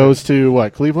then he goes to,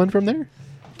 Cleveland from there?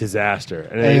 Disaster.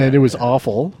 And it was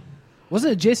awful.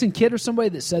 Wasn't it Jason Kidd or somebody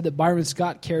that said that Byron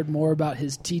Scott cared more about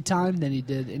his tee time than he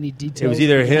did any details? It was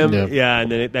either him, Yeah. and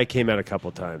then that came out a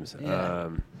couple times. Yeah.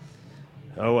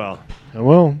 Oh, well.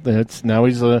 Well, now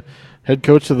he's a head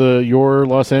coach of your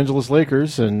Los Angeles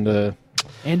Lakers, and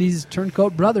Andy's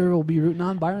turncoat brother will be rooting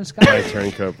on Byron Scott. My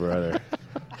turncoat brother.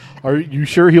 are you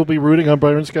sure he'll be rooting on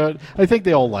Byron Scott? I think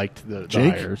they all liked the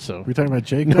Jake? hire. So We talking about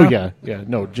Jake? no, now? yeah.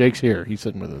 No, Jake's here. He's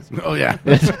sitting with us. Oh yeah.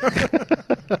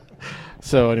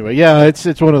 So anyway, yeah, it's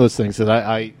one of those things that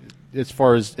I as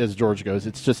far as George goes,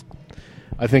 it's just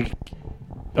I think.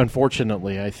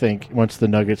 Unfortunately, I think once the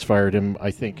Nuggets fired him,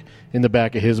 I think in the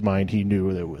back of his mind he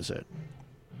knew that was it.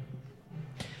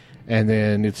 And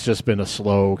then it's just been a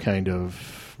slow kind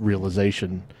of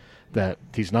realization that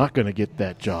he's not going to get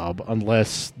that job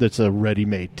unless it's a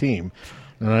ready-made team.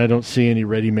 And I don't see any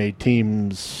ready-made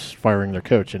teams firing their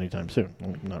coach anytime soon.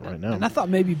 Not right now. And I thought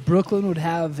maybe Brooklyn would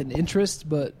have an interest,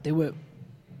 but they went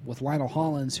with Lionel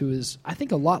Hollins, who is, I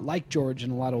think, a lot like George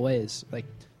in a lot of ways. Like,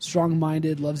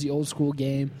 strong-minded, loves the old-school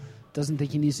game, doesn't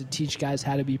think he needs to teach guys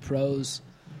how to be pros.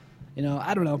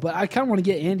 I don't know. But I kind of want to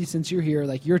get Andy, since you're here,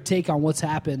 like your take on what's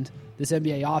happened this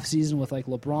NBA offseason with, like,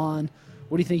 LeBron.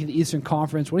 What do you think of the Eastern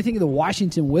Conference? What do you think of the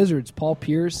Washington Wizards, Paul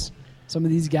Pierce, some of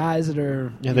these guys that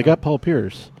are... Yeah, they got Paul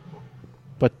Pierce,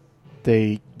 but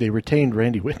they retained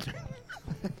Randy Whitman.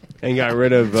 And got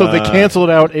rid of... So they canceled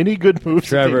out any good moves.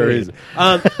 Trevor.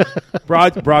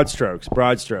 Broad strokes.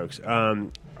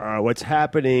 What's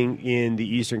happening in the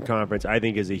Eastern Conference, I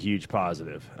think, is a huge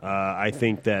positive. I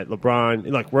think that LeBron,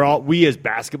 look, we as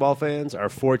basketball fans are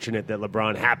fortunate that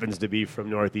LeBron happens to be from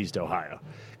Northeast Ohio,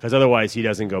 because otherwise he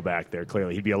doesn't go back there.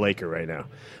 Clearly, he'd be a Laker right now.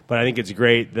 But I think it's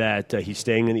great that he's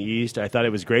staying in the East. I thought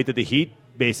it was great that the Heat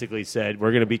basically said,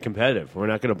 we're going to be competitive. We're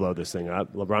not going to blow this thing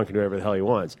up. LeBron can do whatever the hell he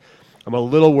wants. I'm a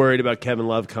little worried about Kevin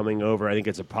Love coming over. I think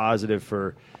it's a positive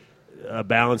for a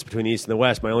balance between the East and the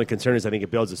West. My only concern is I think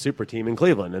it builds a super team in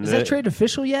Cleveland. And Is that trade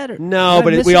official yet? Or no,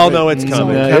 but we all know it's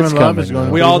coming. Kevin Love is going.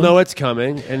 We all know it's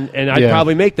coming, and I'd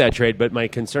probably make that trade. But my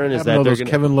concern is that those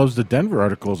Kevin loves the Denver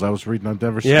articles I was reading on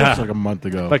Denver Sports like a month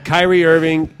ago. But Kyrie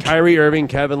Irving,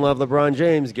 Kevin Love, LeBron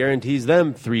James guarantees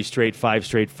them 5 straight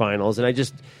finals, and I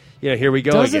just. Here we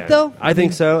go. Does again. it though? I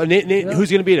think so. And who's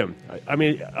going to beat him? I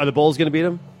mean, are the Bulls going to beat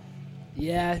him?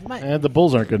 Yeah, And the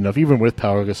Bulls aren't good enough. Even with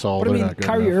Pau Gasol, but I they're mean, not good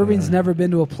Kyrie enough. Irving's never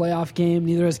been to a playoff game.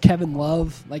 Neither has Kevin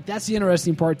Love. Like, that's the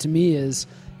interesting part to me is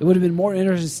it would have been more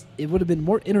interesting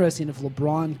if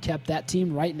LeBron kept that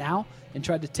team right now and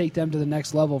tried to take them to the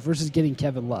next level versus getting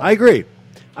Kevin Love. I agree.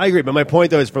 But my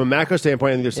point, though, is from a macro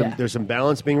standpoint, I think Yeah. there's some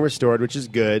balance being restored, which is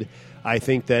good. I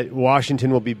think that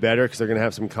Washington will be better because they're going to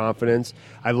have some confidence.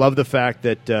 I love the fact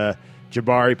that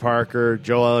Jabari Parker,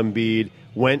 Joel Embiid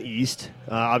went east.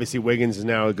 Obviously, Wiggins is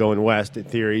now going west, in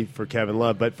theory, for Kevin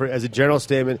Love. But as a general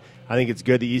statement, I think it's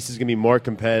good. The East is going to be more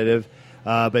competitive.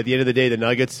 But at the end of the day, the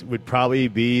Nuggets would probably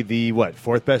be the,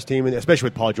 fourth best team, especially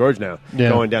with Paul George now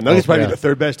going down. Nuggets probably be the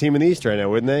third best team in the East right now,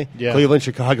 wouldn't they? Yeah. Cleveland,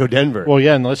 Chicago, Denver. Well,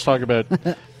 yeah, and let's talk about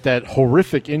that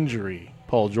horrific injury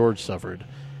Paul George suffered,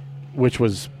 which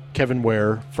was Kevin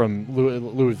Ware from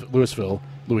Louisville.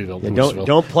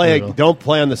 Don't play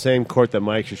on the same court that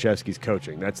Mike Krzyzewski's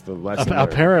coaching. That's the lesson.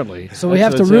 Apparently. So we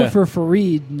have to root for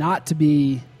Fareed not to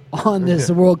be on this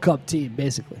World Cup team,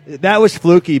 basically. That was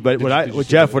fluky, but what I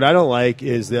don't like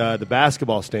is the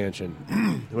basketball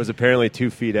stanchion. It was apparently 2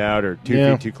 feet out or 2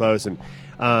 feet too close, and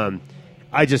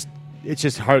it's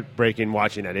just heartbreaking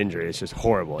watching that injury. It's just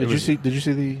horrible. Did you see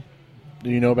the? Do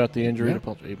you know about the injury to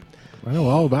Paul? I know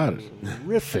all about it.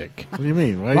 Horrific. What do you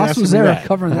mean? Why are you Ross asking was me there that?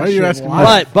 covering that Why are you shit asking me live.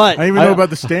 that? But I didn't even know about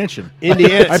the stanchion.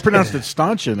 Indiana, I pronounced it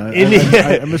stanchion.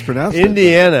 I mispronounced it.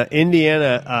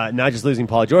 Indiana, not just losing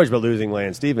Paul George, but losing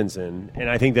Lance Stevenson, and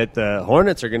I think that the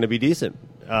Hornets are going to be decent.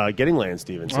 Getting Lance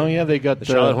Stevenson. Oh yeah, they got the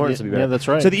Charlotte Hornets to be better. Yeah, that's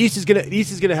right. So the East is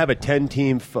gonna have a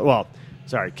 10-team.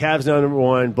 Cavs number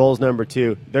 1, Bulls number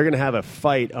 2. They're going to have a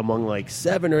fight among like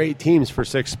 7 or 8 teams for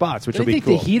 6 spots, which will be think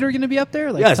cool. the Heat are going to be up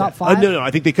there, like Yes. top 5? No,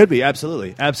 I think they could be.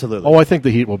 Absolutely. Oh, I think the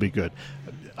Heat will be good.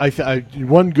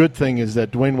 One good thing is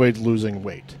that Dwayne Wade's losing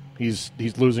weight. He's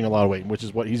losing a lot of weight, which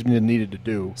is what he's been needed to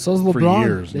do So is for LeBron.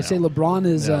 years They now. say LeBron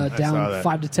is saw down that.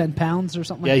 5 to 10 pounds or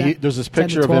something like that. There's this 10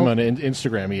 to picture of him 12. on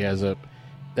Instagram. He has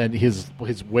and his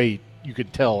weight, you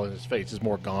could tell in his face, is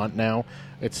more gaunt now.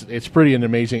 It's an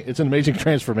amazing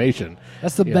transformation.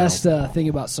 That's the you best know. thing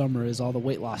about summer is all the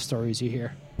weight loss stories you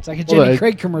hear. It's like a Jenny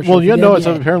Craig commercial. Well, for you the know,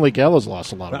 NBA. apparently Gallo's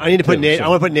lost a lot. I need to put too, Nate. so. I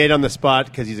want to put Nate on the spot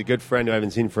because he's a good friend who I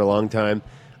haven't seen for a long time.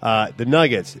 The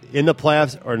Nuggets in the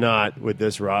playoffs or not with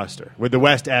this roster, with the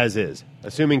West as is,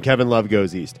 assuming Kevin Love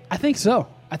goes east. I think so.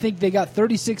 I think they got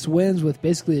 36 wins with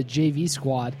basically a JV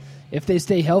squad. If they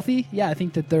stay healthy, yeah, I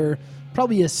think that they're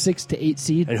probably a 6 to 8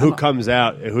 seed. And who comes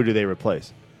out and who do they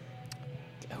replace?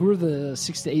 Who were the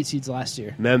 6 to 8 seeds last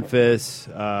year? Memphis,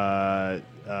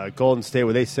 Golden State.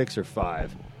 Were they 6 or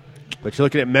 5? But you're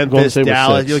looking at Golden Memphis, State was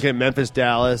Dallas. 6. You're looking at Memphis,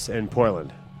 Dallas, and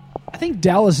Portland. I think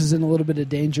Dallas is in a little bit of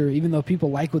danger, even though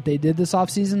people like what they did this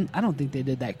offseason. I don't think they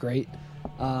did that great.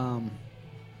 I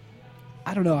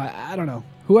don't know. I don't know.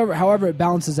 However it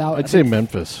balances out. I'd say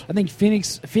Memphis. I think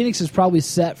Phoenix is probably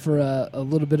set for a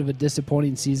little bit of a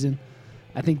disappointing season.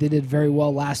 I think they did very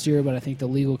well last year, but I think the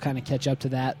league will kind of catch up to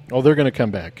that. Oh, they're going to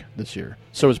come back this year.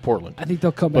 So is Portland. I think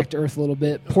they'll come back to earth a little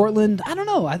bit. Portland, I don't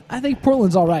know. I think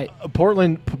Portland's all right.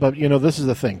 Portland, but this is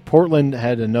the thing. Portland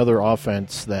had another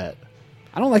offense that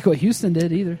I don't like what Houston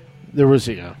did either. there was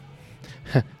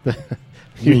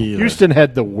Houston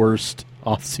had the worst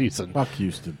offseason. Fuck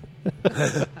Houston.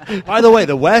 By the way,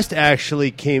 the West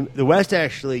actually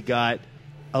got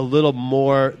a little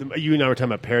more. You and I were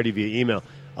talking about parity via email.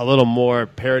 A little more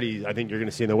parity, I think you're going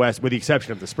to see in the West, with the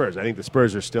exception of the Spurs. I think the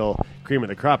Spurs are still cream of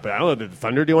the crop, but I don't know. Did the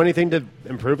Thunder do anything to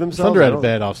improve themselves? Thunder had a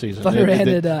bad offseason. Thunder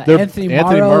added Anthony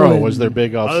Morrow Morrow and- was their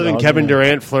big offseason. Other than Kevin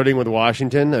Durant flirting with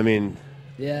Washington, I mean,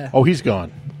 Yeah. Oh, he's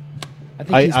gone. I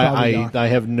think he's probably gone. I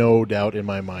have no doubt in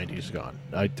my mind he's gone.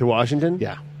 to Washington?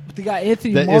 Yeah. But they got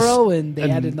Anthony That Morrow, is- and they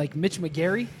and- added like Mitch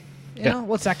McGary. You Yeah. know,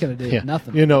 what's that going to do? Yeah.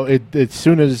 Nothing. As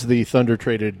soon as the Thunder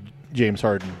traded James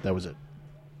Harden, that was it.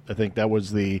 I think that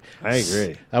was I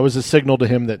agree. That was a signal to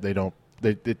him that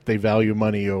they value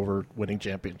money over winning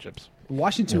championships.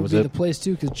 Washington That would was be it. the place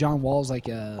too because John Wall's like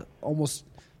almost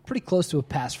pretty close to a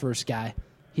pass first guy.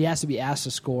 He has to be asked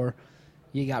to score.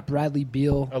 You got Bradley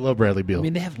Beal. I love Bradley Beal. I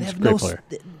mean, they have He's a no great player.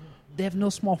 they have no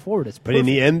small forward. It's But in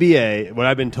perfect. the NBA, what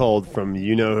I've been told from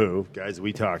you-know-who, guys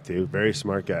we talk to, very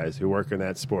smart guys who work in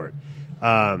that sport,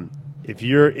 if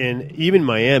you're in – even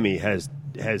Miami has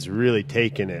really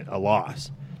taken it a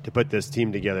loss to put this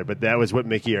team together. But that was what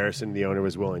Mickey Arison, the owner,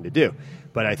 was willing to do.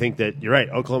 But I think that you're right.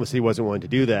 Oklahoma City wasn't willing to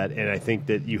do that, and I think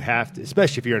that you have to –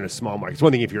 especially if you're in a small market. It's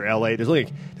one thing if you're L.A. There's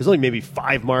only maybe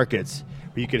 5 markets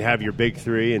where you could have your big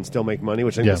 3 and still make money,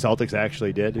 which I think the Celtics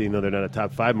actually did, even though they're not a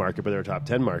top 5 market, but they're a top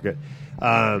 10 market.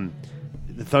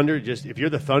 the Thunder, if you're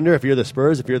the Thunder, if you're the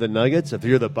Spurs, if you're the Nuggets, if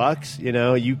you're the Bucks,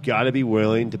 you got to be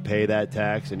willing to pay that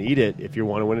tax and eat it if you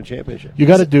want to win a championship. You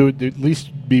got to at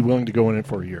least be willing to go in it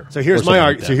for a year. So here's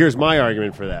my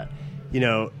argument for that.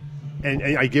 And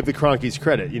I give the Cronkies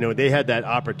credit. They had that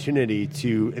opportunity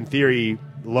to, in theory,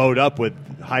 load up with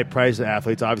high-priced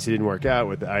athletes. Obviously, it didn't work out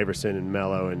with Iverson and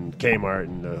Melo and Kmart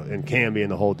and Camby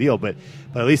and the whole deal. But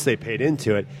at least they paid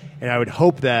into it. And I would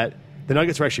hope that the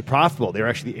Nuggets were actually profitable. They were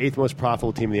actually the 8th most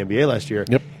profitable team in the NBA last year.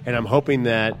 Yep. And I'm hoping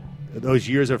that those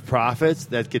years of profits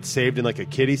that get saved in like a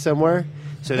kitty somewhere,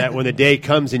 so that when the day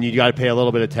comes and you got to pay a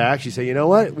little bit of tax, you say, you know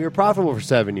what, we were profitable for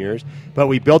 7 years, but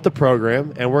we built the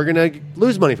program, and we're going to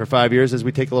lose money for 5 years as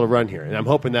we take a little run here. And I'm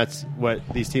hoping that's what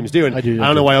these teams do. And I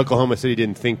don't know why Oklahoma City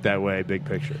didn't think that way, big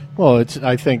picture. Well,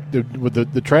 I think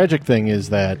the tragic thing is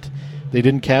that they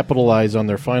didn't capitalize on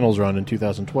their finals run in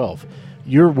 2012.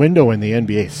 Your window in the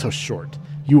NBA is so short.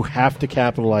 You have to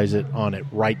capitalize on it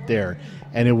right there.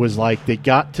 And it was like they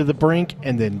got to the brink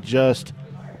and then just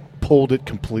pulled it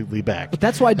completely back. But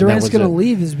that's why Durant's going to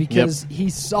leave, is because he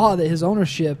saw that his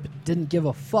ownership didn't give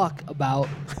a fuck about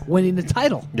winning the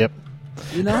title. Yep.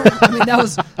 I mean,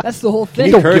 that's the whole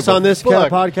thing. Can you curse on this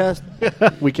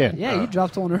podcast? We can. Yeah, you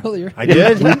dropped one earlier. I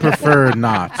did? We prefer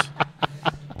not.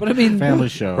 But I mean, family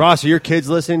show. Ross, are your kids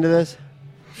listening to this?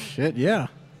 Shit, yeah.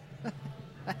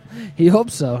 He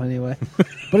hopes so, anyway.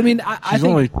 But I mean, I She's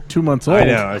think only 2 months old. I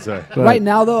know. That's right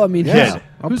now, though, I mean,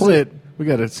 I'll play it. We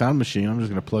got a sound machine. I'm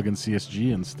just going to plug in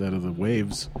CSG instead of the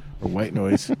waves or white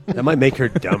noise. That might make her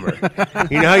dumber.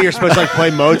 You know how you're supposed to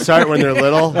play Mozart when they're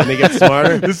little and they get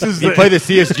smarter? If you play the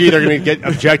CSG, they're going to get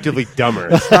objectively dumber.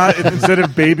 It's not, instead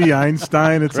of baby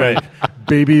Einstein, it's like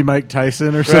baby Mike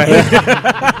Tyson or something.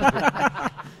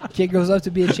 Right. Kid grows up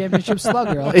to be a championship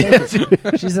slugger. I'll take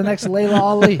it. She's the next Layla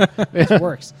Ali. It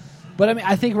works. But I mean,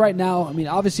 I think right now,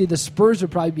 obviously the Spurs are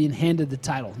probably being handed the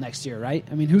title next year, right?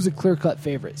 I mean, who's a clear-cut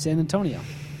favorite? San Antonio.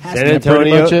 San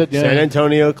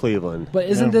Antonio, Cleveland. But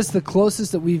isn't this the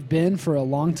closest that we've been for a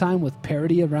long time with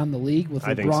parity around the league with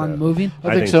LeBron moving?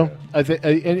 I think so.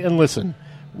 And listen,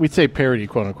 we'd say parity,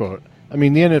 quote unquote. I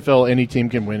mean, the NFL, any team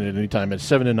can win at any time. A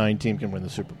 7-9 team can win the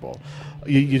Super Bowl.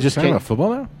 You just can't. About football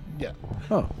now? Yeah.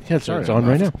 Oh, yeah, sorry, it's on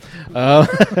right now.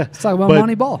 Let's talk about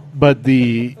Moneyball. But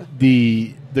the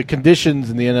conditions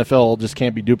in the NFL just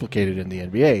can't be duplicated in the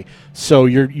NBA. So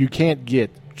you can't get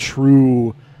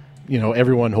true,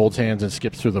 everyone holds hands and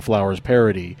skips through the flowers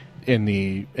parity in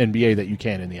the NBA that you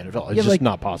can in the NFL. It's just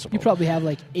not possible. You probably have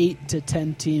 8 to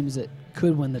 10 teams that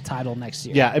could win the title next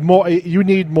year. Yeah, you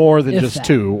need more than just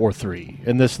 2 or 3,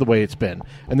 and this is the way it's been.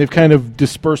 And they've kind of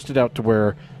dispersed it out to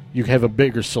where you have a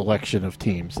bigger selection of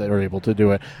teams that are able to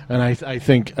do it. And I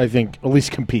think at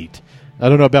least compete. I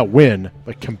don't know about win,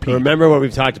 but compete. Remember what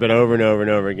we've talked about over and over and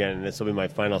over again, and this will be my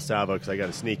final salvo because I got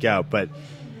to sneak out, but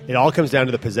it all comes down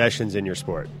to the possessions in your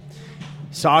sport.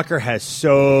 Soccer has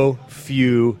so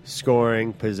few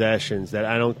scoring possessions that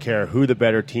I don't care who the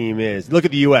better team is. Look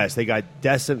at the U.S. They got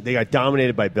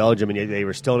dominated by Belgium, and yet they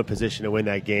were still in a position to win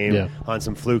that game on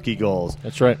some fluky goals.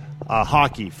 That's right.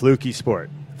 Hockey, fluky sport.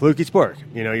 Fluky sport.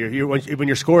 When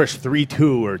your score is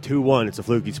 3-2 or 2-1, it's a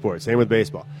fluky sport. Same with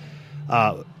baseball.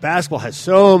 Basketball has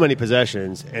so many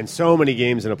possessions and so many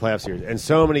games in a playoff series and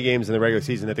so many games in the regular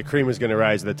season that the cream is going to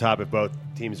rise to the top if both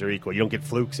teams are equal. You don't get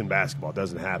flukes in basketball. It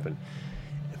doesn't happen.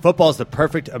 Football is the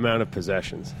perfect amount of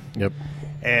possessions. Yep.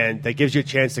 And that gives you a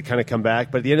chance to kind of come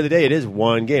back. But at the end of the day, it is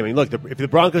one game. I mean, look, if the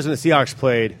Broncos and the Seahawks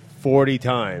played 40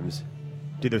 times,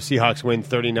 do the Seahawks win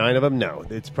 39 of them? No.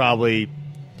 It's probably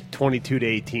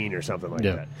 22-18 or something like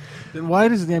that. Then why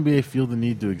does the NBA feel the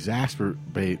need to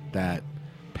exacerbate that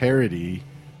parity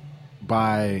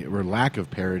or lack of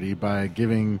parity by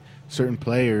giving certain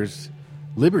players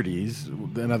liberties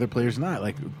and other players not?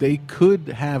 Like, they could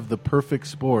have the perfect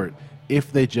sport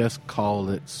if they just called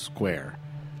it square.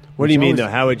 What do you mean, though?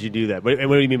 How would you do that? And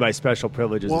what do you mean by special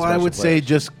privileges? Well, I would say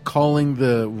just calling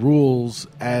the rules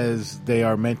as they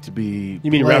are meant to be.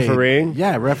 You mean refereeing?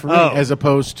 Yeah, refereeing, as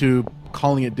opposed to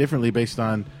calling it differently based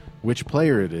on which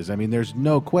player it is. I mean, there's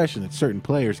no question that certain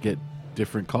players get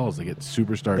different calls. They get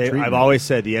superstar treatment. I've always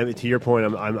said, to your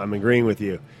point, I'm agreeing with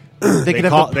you. They could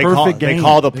have the perfect game. They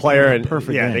call the player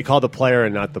game. They call the player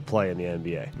and not the play in the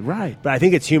NBA. Right. But I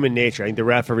think it's human nature. I think the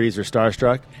referees are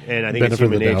starstruck, and I think it's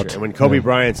human nature. And when Kobe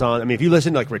Bryant's on, I mean, if you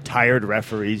listen to retired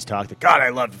referees talk, God, I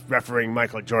loved refereeing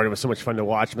Michael Jordan. It was so much fun to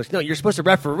watch. I'm like, no, you're supposed to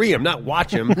referee him, not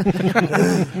watch him.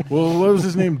 Well, what was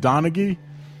his name? Donaghy?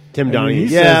 Tim Donaghy. He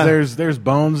says there's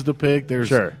bones to pick. There's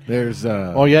Sure. There's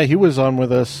oh yeah, he was on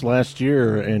with us last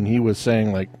year, and he was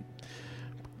saying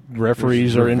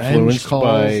referees are Revenge influenced calls.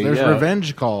 by There's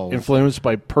revenge calls. influenced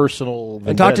by personal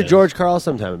And talk to vendettas. George Karl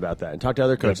sometime about that, and talk to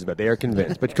other coaches about it. They are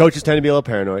convinced. But coaches tend to be a little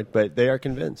paranoid, but they are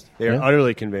convinced. They are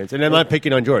utterly convinced. And I'm not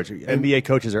picking on George. NBA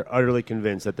coaches are utterly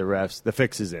convinced that the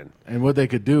fix is in. And what they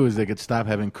could do is they could stop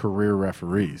having career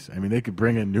referees. I mean, they could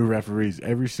bring in new referees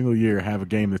every single year, have a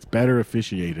game that's better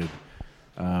officiated.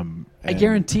 I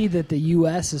guarantee that the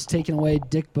U.S. has taken away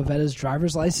Dick Bavetta's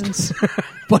driver's license,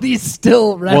 but he's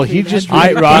still refereeing. Well, he just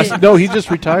NBA. no, he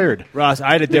just retired. Ross,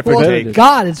 I had a different Well, take.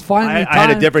 God, it's finally I had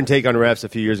a time. different take on refs a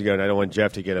few years ago, and I don't want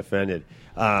Jeff to get offended.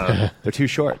 They're too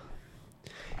short.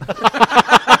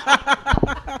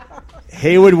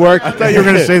 Haywood Workman. I thought you were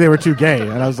going to say they were too gay,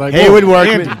 and I was like, Haywood whoa,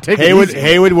 Workman, Andy, take it easy.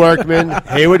 Haywood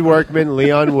Workman,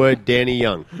 Leon Wood, Danny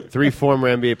Young, 3 former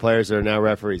NBA players that are now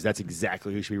referees. That's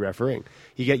exactly who should be refereeing.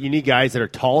 You need guys that are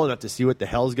tall enough to see what the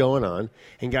hell's going on,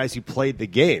 and guys who played the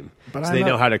game, But so I they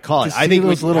know how to call it. to I see think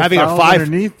those little having a fouls 5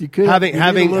 underneath, you could having you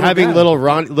need a guy. little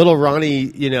Ronnie,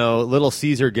 little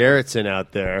Caesar Garrettson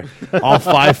out there, all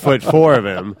 5'4" of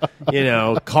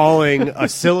him, calling a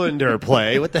cylinder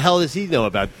play. What the hell does he know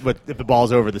about if the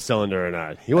ball's over the cylinder or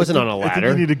not? He wasn't on a I think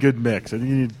ladder. you need a good mix. I think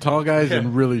you need tall guys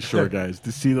and really short guys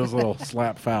to see those little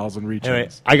slap fouls and reach Anyway,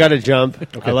 ins. I got to jump.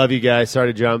 I love you guys.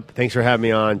 Sorry to jump. Thanks for having me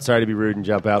on. Sorry to be rude and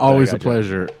jump out. but I Always a gotta jump.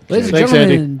 pleasure. Ladies and Thanks,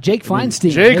 gentlemen, Andy. Jake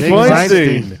Feinstein. Jake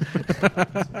Feinstein.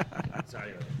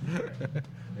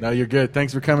 No, you're good.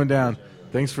 Thanks for coming down.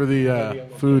 Thanks for the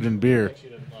food and beer.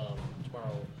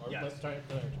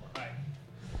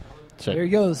 There he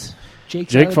goes.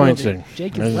 Jake's Jake out of the building. Feinstein.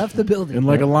 Jake has left the building. In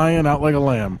like a lion, out like a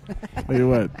lamb. Tell you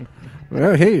what.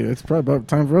 Well, hey, it's probably about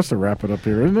time for us to wrap it up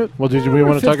here, isn't it? Well, did Yeah, we we're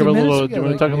want to talk 50 about a minutes. little? We Do got you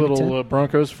want to like talk a maybe little 10.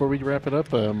 Broncos before we wrap it up?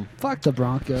 Fuck the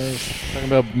Broncos. Talking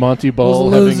about Monty Ball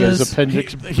Those having losers. his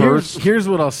appendix burst. Here's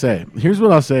what I'll say. Here's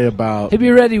what I'll say about. He'll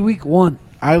be ready week 1.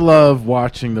 I love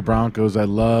watching the Broncos. I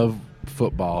love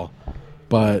football,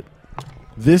 but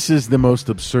this is the most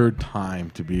absurd time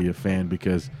to be a fan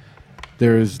because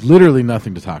there is literally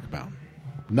nothing to talk about.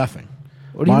 Nothing.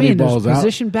 What do you Monty mean? There's Ball's out.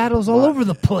 position battles all over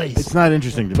the place. It's not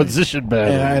interesting to me. Position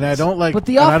battle. And I don't like. But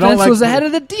the and I don't offense like was the- ahead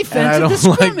of the and defense I at don't the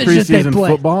scrimmage like that they preseason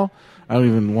played. football. I don't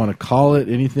even want to call it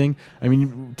anything. I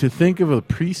mean, to think of a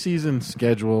preseason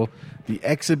schedule, the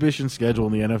exhibition schedule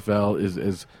in the NFL is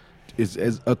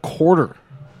as a quarter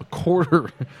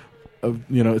of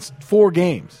it's 4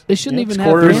 games. They shouldn't even it's have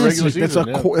quarters of fantasy.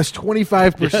 regular season. That's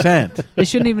 25%. They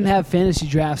shouldn't even have fantasy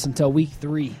drafts until week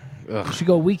 3. You should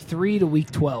go week 3 to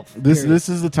week 12. This period. this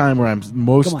is the time where I'm Come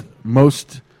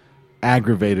most on.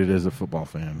 aggravated as a football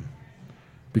fan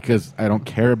because I don't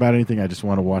care about anything. I just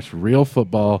want to watch real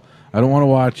football. I don't want to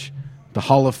watch the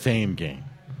Hall of Fame game.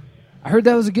 I heard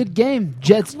that was a good game.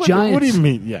 Jets, Giants. What do you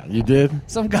mean? Yeah, you did.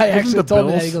 Some guy Wasn't actually the told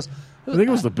me that. Bills? He goes, I think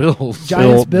it was the Bills.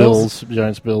 Giants, Bills.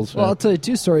 Giants, Bills. Well, I'll tell you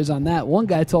 2 stories on that. One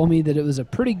guy told me that it was a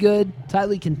pretty good,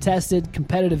 tightly contested,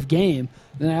 competitive game.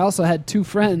 Then I also had 2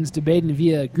 friends debating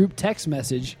via group text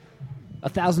message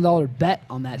 $1,000 bet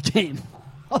on that game.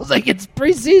 I was like, it's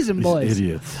preseason, boys. These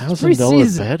idiots. $1,000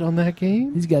 preseason. bet on that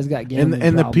game. These guys got And gambling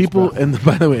and the problems, people bro. and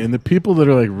by the way, and the people that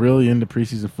are like really into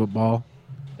preseason football,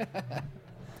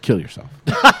 kill yourself.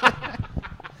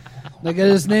 Like I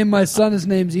just named my son. His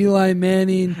name's Eli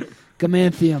Manning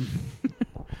Gamanthium.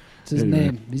 It's his Yeah.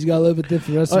 name. He's got to live with it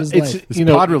for the rest of his it's- life. This You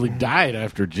know- pod really died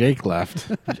after Jake left.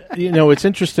 It's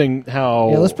interesting how.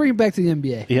 Yeah, let's bring it back to the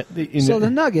NBA. Yeah, So the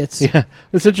Nuggets. Yeah,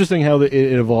 it's interesting how it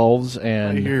evolves, I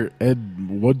and hear Ed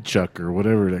Woodchuck or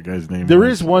whatever that guy's name there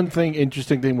was. is one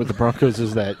interesting thing with the Broncos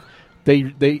is that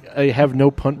they have no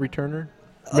punt returner.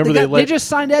 Remember They just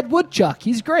signed Ed Woodchuck.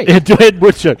 He's great. Ed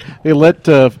Woodchuck. They let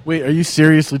Wait, are you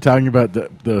seriously talking about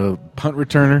the punt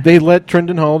returner?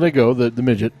 Trendon Holiday go, the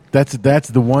midget. That's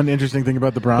the one interesting thing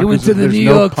about the Broncos. went to is the there's New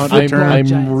no York punt Football returner. I'm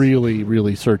Giants. really,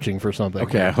 really searching for something.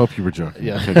 Okay, I hope you were joking.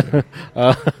 Yeah.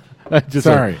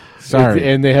 Okay. Sorry.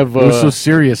 And they have It was so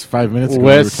serious 5 minutes ago.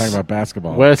 We were talking about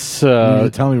basketball. Wes you need to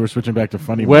tell me we're switching back to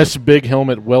funny. Wes Big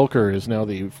Helmet Welker is now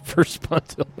the first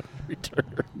punt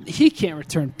returner. He can't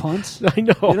return punts. I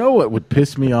know. You know what would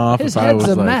piss me off His if I head's was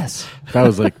a like, mess. If I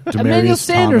was like Emmanuel Demarius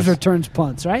Sanders Thomas. returns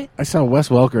punts, right? I saw Wes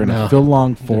Welker in No. a Phil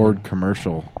Long Ford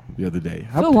commercial the other day.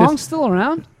 How Phil pissed- Long's still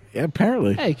around? Yeah,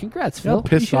 apparently. Hey, congrats, You know Phil. how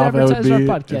pissed you should off I would advertise be our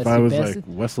podcast, if I you was bastard.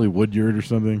 like Wesley Woodyard or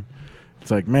something. It's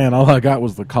like, man, all I got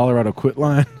was the Colorado quit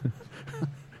line.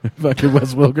 Fucking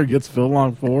Wes Welker gets Phil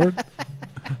Long Ford.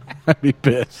 I'd be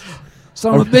pissed.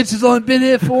 Son of a bitch has only been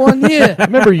here for 1 year. I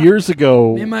remember years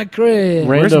ago. In my crib.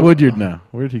 Where's Random- Woodyard now?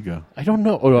 Where'd he go? I don't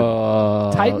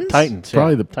know. Titans? Titans.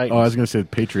 Probably yeah. the. Titans. Oh, I was going to say the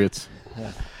Patriots.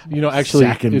 Actually,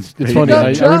 Sacking it's Peyton. funny. Good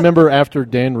I job. remember after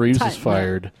Dan Reeves was Titan.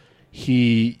 fired,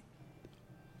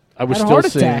 I was Had a still heart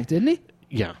seeing. attack, didn't he?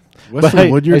 Yeah. Wesley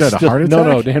But Woodyard had a heart attack?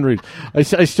 No, Dan Reeves. I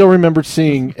still remember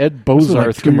seeing Ed Wesley like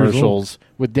Bozarth 2 years commercials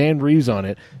with Dan Reeves on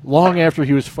it long after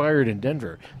he was fired in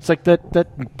Denver. It's like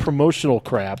that promotional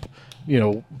crap,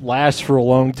 lasts for a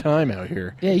long time out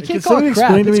here. Yeah, you Can can't call somebody it crap.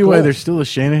 explain to It's me why gold. there's still a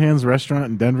Shanahan's restaurant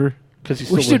in Denver?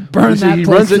 Because We should burn that he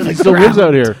place runs to it. the He still lives ground.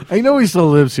 out here. I know he still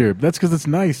lives here. That's because it's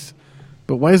nice.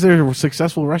 But why is there a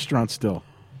successful rrestaurant still?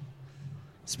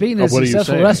 Speaking of what are you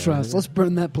successful saying? restaurants, let's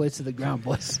burn that place to the ground,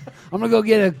 boys. I'm going to go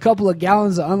get a couple of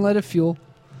gallons of unleaded fuel.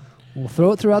 We'll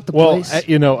throw it throughout the Well, place.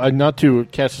 not to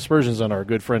cast aspersions on our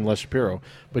good friend Les Shapiro,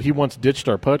 but he once ditched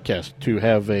our podcast to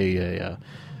have a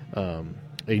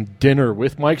dinner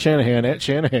with Mike Shanahan at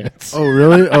Shanahan's. Oh,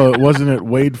 really? Oh, it wasn't at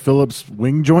Wade Phillips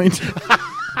Wing Joint?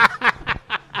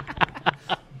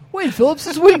 Wade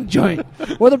Phillips' wing joint,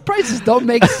 where the prices don't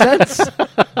make sense.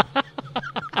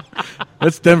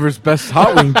 That's Denver's best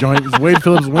hot wing joint. Is Wade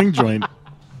Phillips Wing Joint.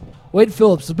 Wade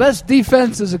Phillips, the best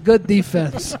defense is a good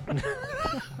defense.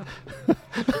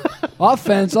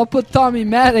 Offense, I'll put Tommy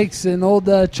Maddox and old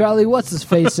Charlie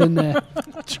What's-His-Face in there.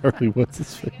 Charlie, what's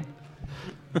his face?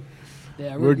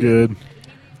 Yeah, We're good.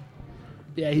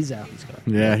 Yeah, he's out. He's gone.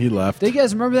 Yeah, he left. Do you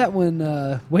guys remember that when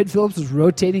Wade Phillips was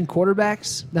rotating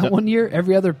quarterbacks that one year,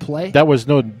 every other play? That was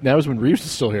when Reeves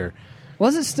was still here.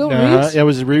 Was it still Reeves? It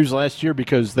was Reeves last year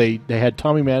because they had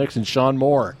Tommy Maddox and Sean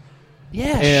Moore.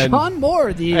 Yeah, And Sean Moore.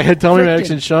 I had Tommy Maddox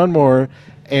and Sean Moore,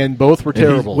 and both were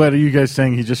terrible. What are you guys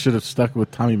saying? He just should have stuck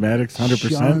with Tommy Maddox 100%?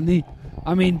 Shawnee.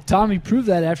 I mean, Tommy proved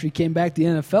that after he came back to the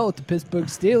NFL with the Pittsburgh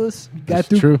Steelers. That's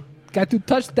true. Got 2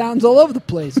 touchdowns all over the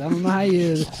place. I don't know how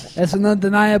you. That's an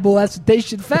undeniable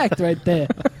assertion fact right there.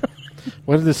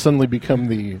 Why did this suddenly become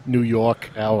the New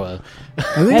York hour? I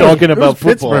think Talking it was about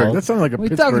Pittsburgh. football. That sounded like a We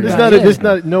Pittsburgh. talking It's about not. Yeah. It's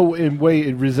not. No way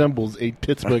it resembles a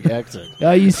Pittsburgh accent.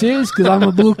 Are you serious? Because I'm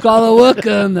a blue collar worker,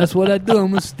 and that's what I do.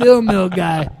 I'm a steel mill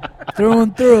guy, through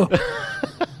and through.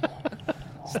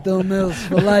 Steel mills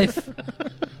for life.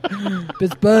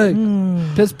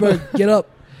 Pittsburgh, get up.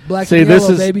 Black See, and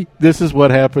yellow, baby. this is what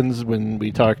happens when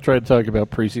we try to talk about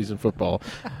preseason football.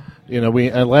 We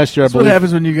last year I That's what believe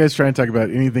happens when you guys try and talk about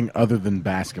anything other than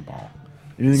basketball.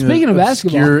 Anything Speaking of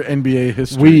basketball, obscure NBA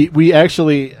history. we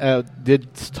actually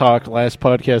did talk last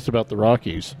podcast about the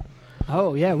Rockies.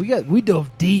 Oh yeah, we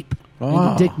dove deep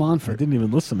into Dick I Monfort. didn't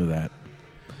even listen to that.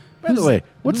 By Who's- the way,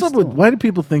 what's who's up with still- why do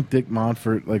people think Dick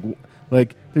Monfort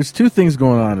like there's 2 things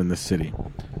going on in this city.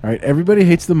 All right, everybody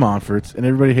hates the Monforts and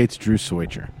everybody hates Drew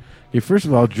Soicher. Okay, first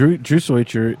of all, Drew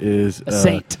Soicher is A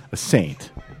saint. A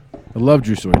saint. I love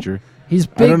Drew Soicher. He's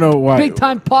I don't know why. big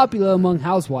time popular among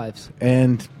housewives.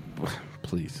 And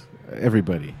please,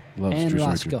 everybody loves And Drew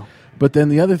Roscoe. Soicher. But then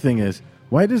the other thing is,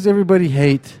 why does everybody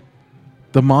hate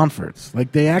the Monforts?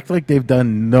 Like they act like they've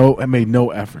made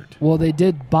no effort. Well, they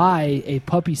did buy a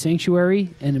puppy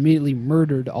sanctuary and immediately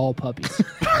murdered all puppies.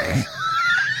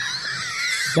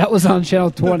 That was on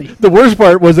Channel 20. The worst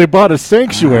part was they bought a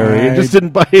sanctuary and I- just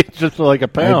didn't buy it just for like a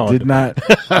pound. I did not.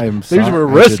 I'm These sorry, were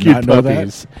I did rescue not know that.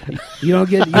 puppies. You don't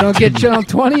get Channel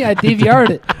 20. I DVR'd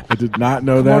it. I did not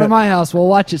know Come over to that. my house. We'll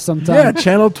watch it sometime. Yeah,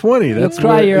 Channel 20. That's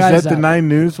cry where, your is eyes that the out. 9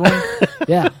 News one?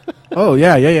 Yeah. Oh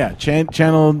yeah.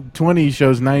 Channel 20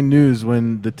 shows 9 News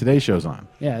when the Today Show's on.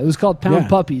 Yeah, it was called Pound Yeah.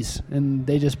 Puppies, and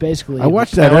they just basically. I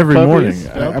watch that Pound every puppies? morning.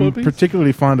 Pound I'm puppies?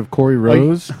 particularly fond of Corey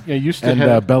Rose I used to and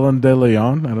have. Belen De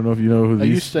Leon. I don't know if you know who I these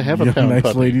used to have a young, pound nice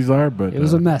puppy. ladies are, but It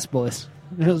was a mess, boys.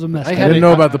 It was a mess. I I had didn't a-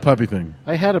 know about the puppy thing.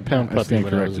 I had a pound I puppy stand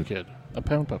when I was a corrected. kid. A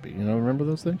pound puppy. Remember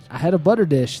those things? I had a butter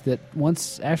dish that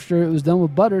once after it was done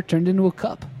with butter turned into a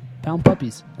cup. Pound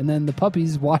puppies, and then the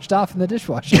puppies washed off in the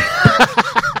dishwasher.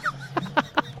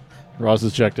 Ross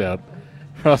is checked out.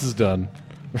 Ross is done.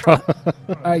 All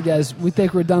right, guys, we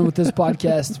think we're done with this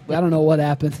podcast. I don't know what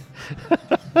happened.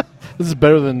 This is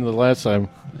better than the last time.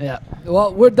 Yeah.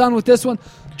 Well, we're done with this one.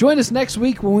 Join us next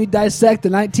week when we dissect the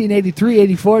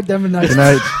 1983-84 Denver Nuggets.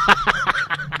 Good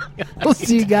night. We'll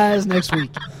see you guys next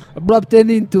week. Abrupt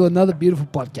ending to another beautiful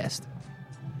podcast.